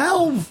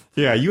yourself.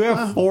 Yeah, you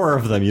have 4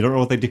 of them. You don't know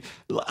what they do.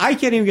 I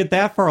can't even get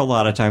that far a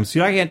lot of times.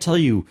 I can't tell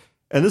you.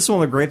 And this is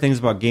one of the great things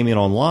about gaming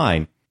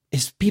online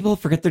is people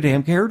forget their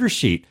damn character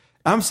sheet.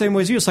 I'm the same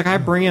way as you. It's like I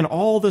bring in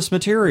all this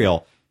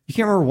material. You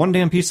can't remember one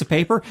damn piece of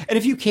paper. And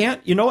if you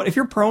can't, you know what? If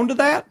you're prone to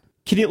that,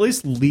 can you at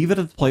least leave it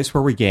at the place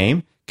where we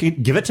game?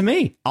 Give it to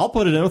me. I'll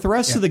put it in with the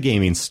rest of the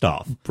gaming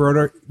stuff.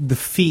 Broder, the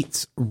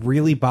feats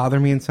really bother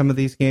me in some of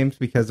these games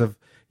because of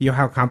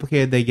how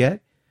complicated they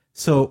get.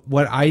 So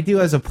what I do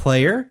as a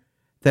player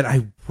that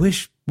I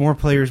wish more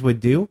players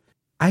would do,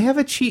 I have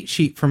a cheat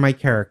sheet for my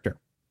character.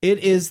 It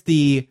is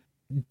the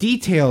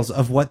details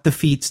of what the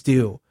feats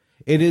do.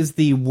 It is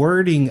the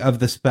wording of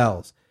the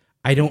spells.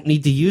 I don't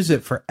need to use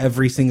it for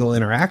every single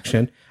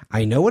interaction.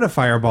 I know what a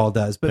fireball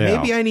does, but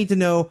maybe I need to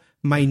know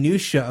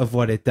minutia of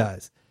what it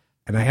does.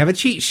 And I have a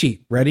cheat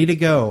sheet ready to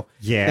go.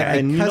 Yeah, that I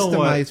and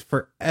customize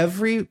for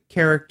every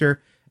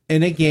character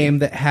in a game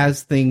that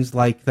has things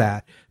like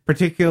that.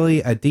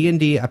 Particularly a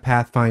D&D, a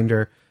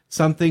Pathfinder,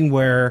 something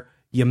where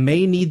you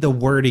may need the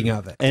wording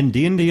of it. And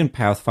D&D and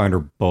Pathfinder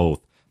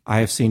both. I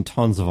have seen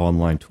tons of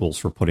online tools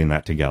for putting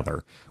that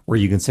together, where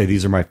you can say,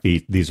 these are my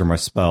feats, these are my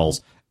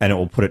spells, and it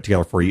will put it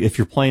together for you. If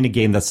you're playing a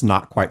game that's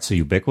not quite so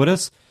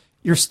ubiquitous,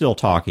 you're still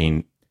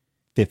talking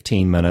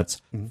 15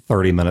 minutes,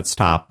 30 minutes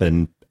top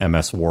in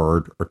MS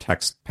Word or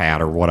TextPad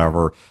or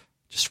whatever,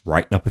 just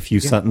writing up a few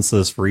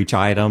sentences for each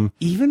item.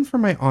 Even for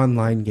my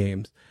online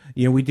games,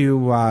 we do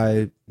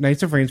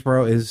Knights of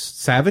Rainsborough is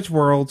Savage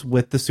Worlds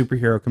with the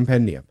Superhero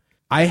Compendium.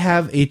 I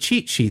have a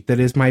cheat sheet that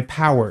is my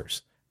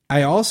powers.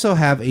 I also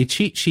have a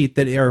cheat sheet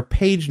that are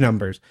page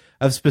numbers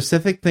of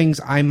specific things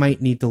I might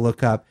need to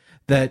look up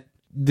that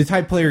the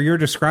type player you're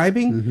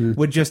describing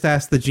would just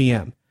ask the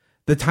GM.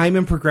 The time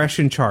and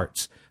progression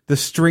charts, the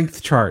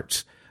strength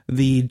charts,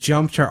 the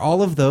jump chart,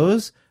 all of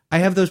those, I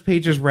have those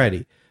pages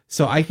ready.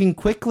 So I can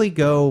quickly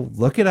go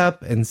look it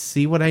up and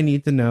see what I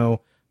need to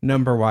know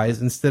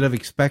number-wise instead of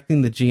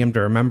expecting the GM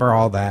to remember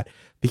all that,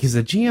 because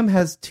the GM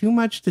has too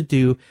much to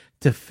do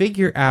to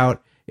figure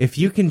out if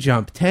you can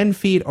jump 10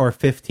 feet or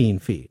 15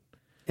 feet.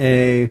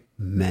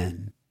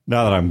 Amen.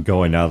 Now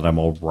that I'm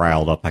all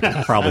riled up, I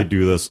can probably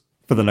do this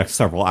for the next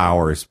several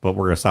hours, but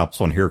we're going to stop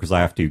this one here because I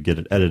have to get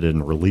it edited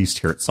and released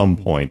here at some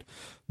point.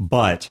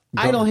 But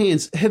idle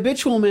hands,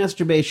 habitual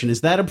masturbation,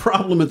 is that a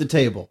problem at the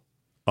table?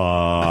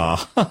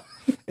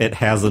 It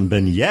hasn't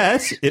been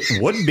yet.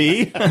 It would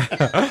be.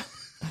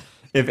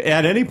 If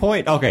at any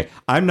point, okay,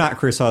 I'm not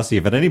Chris Hussey.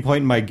 If at any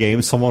point in my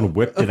game someone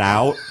whipped it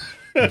out,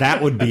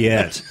 that would be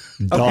it.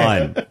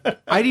 Done. Okay.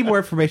 I need more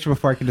information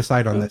before I can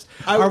decide on this.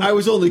 I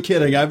was only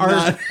kidding. I'm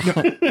not.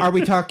 Are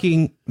we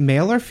talking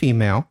male or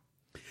female?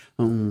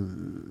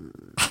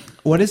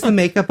 What is the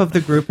makeup of the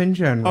group in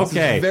general?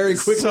 Okay. Very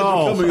quickly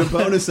becoming a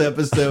bonus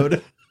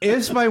episode.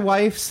 Is my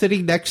wife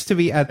sitting next to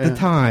me at the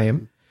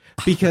time?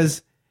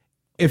 Because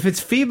if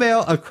it's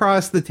female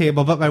across the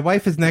table, but my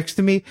wife is next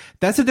to me,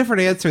 that's a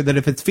different answer than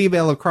if it's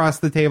female across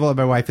the table and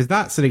my wife is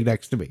not sitting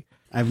next to me.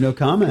 I have no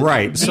comment.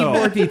 Right. So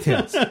more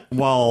details.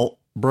 While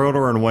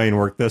Brodeur and Wayne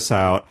work this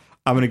out,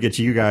 I'm going to get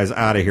you guys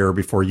out of here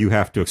before you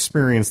have to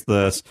experience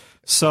this.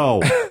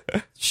 So,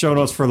 show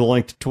notes for the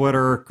link to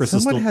Twitter. Chris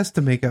Someone has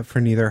to make up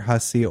for neither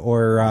Hussey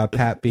or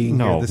Pat being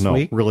here this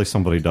week. No, really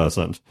somebody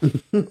doesn't.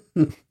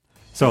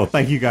 So,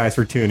 thank you guys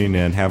for tuning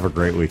in. Have a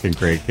great week and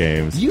great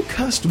games. You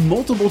cussed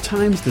multiple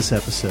times this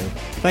episode.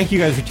 Thank you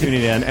guys for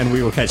tuning in, and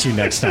we will catch you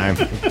next time.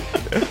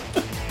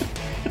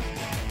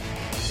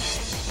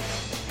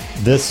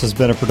 This has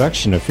been a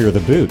production of Fear the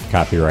Boot,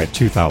 copyright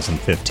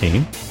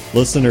 2015.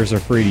 Listeners are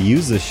free to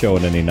use this show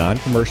in any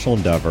non-commercial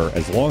endeavor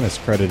as long as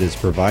credit is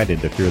provided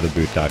to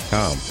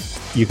feartheboot.com.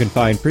 You can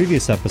find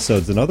previous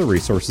episodes and other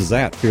resources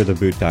at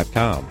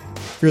feartheboot.com.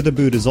 Fear the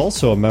Boot is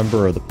also a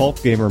member of the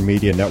Pulp Gamer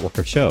Media network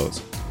of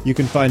shows. You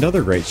can find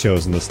other great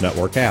shows in this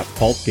network at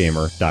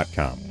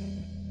pulpgamer.com.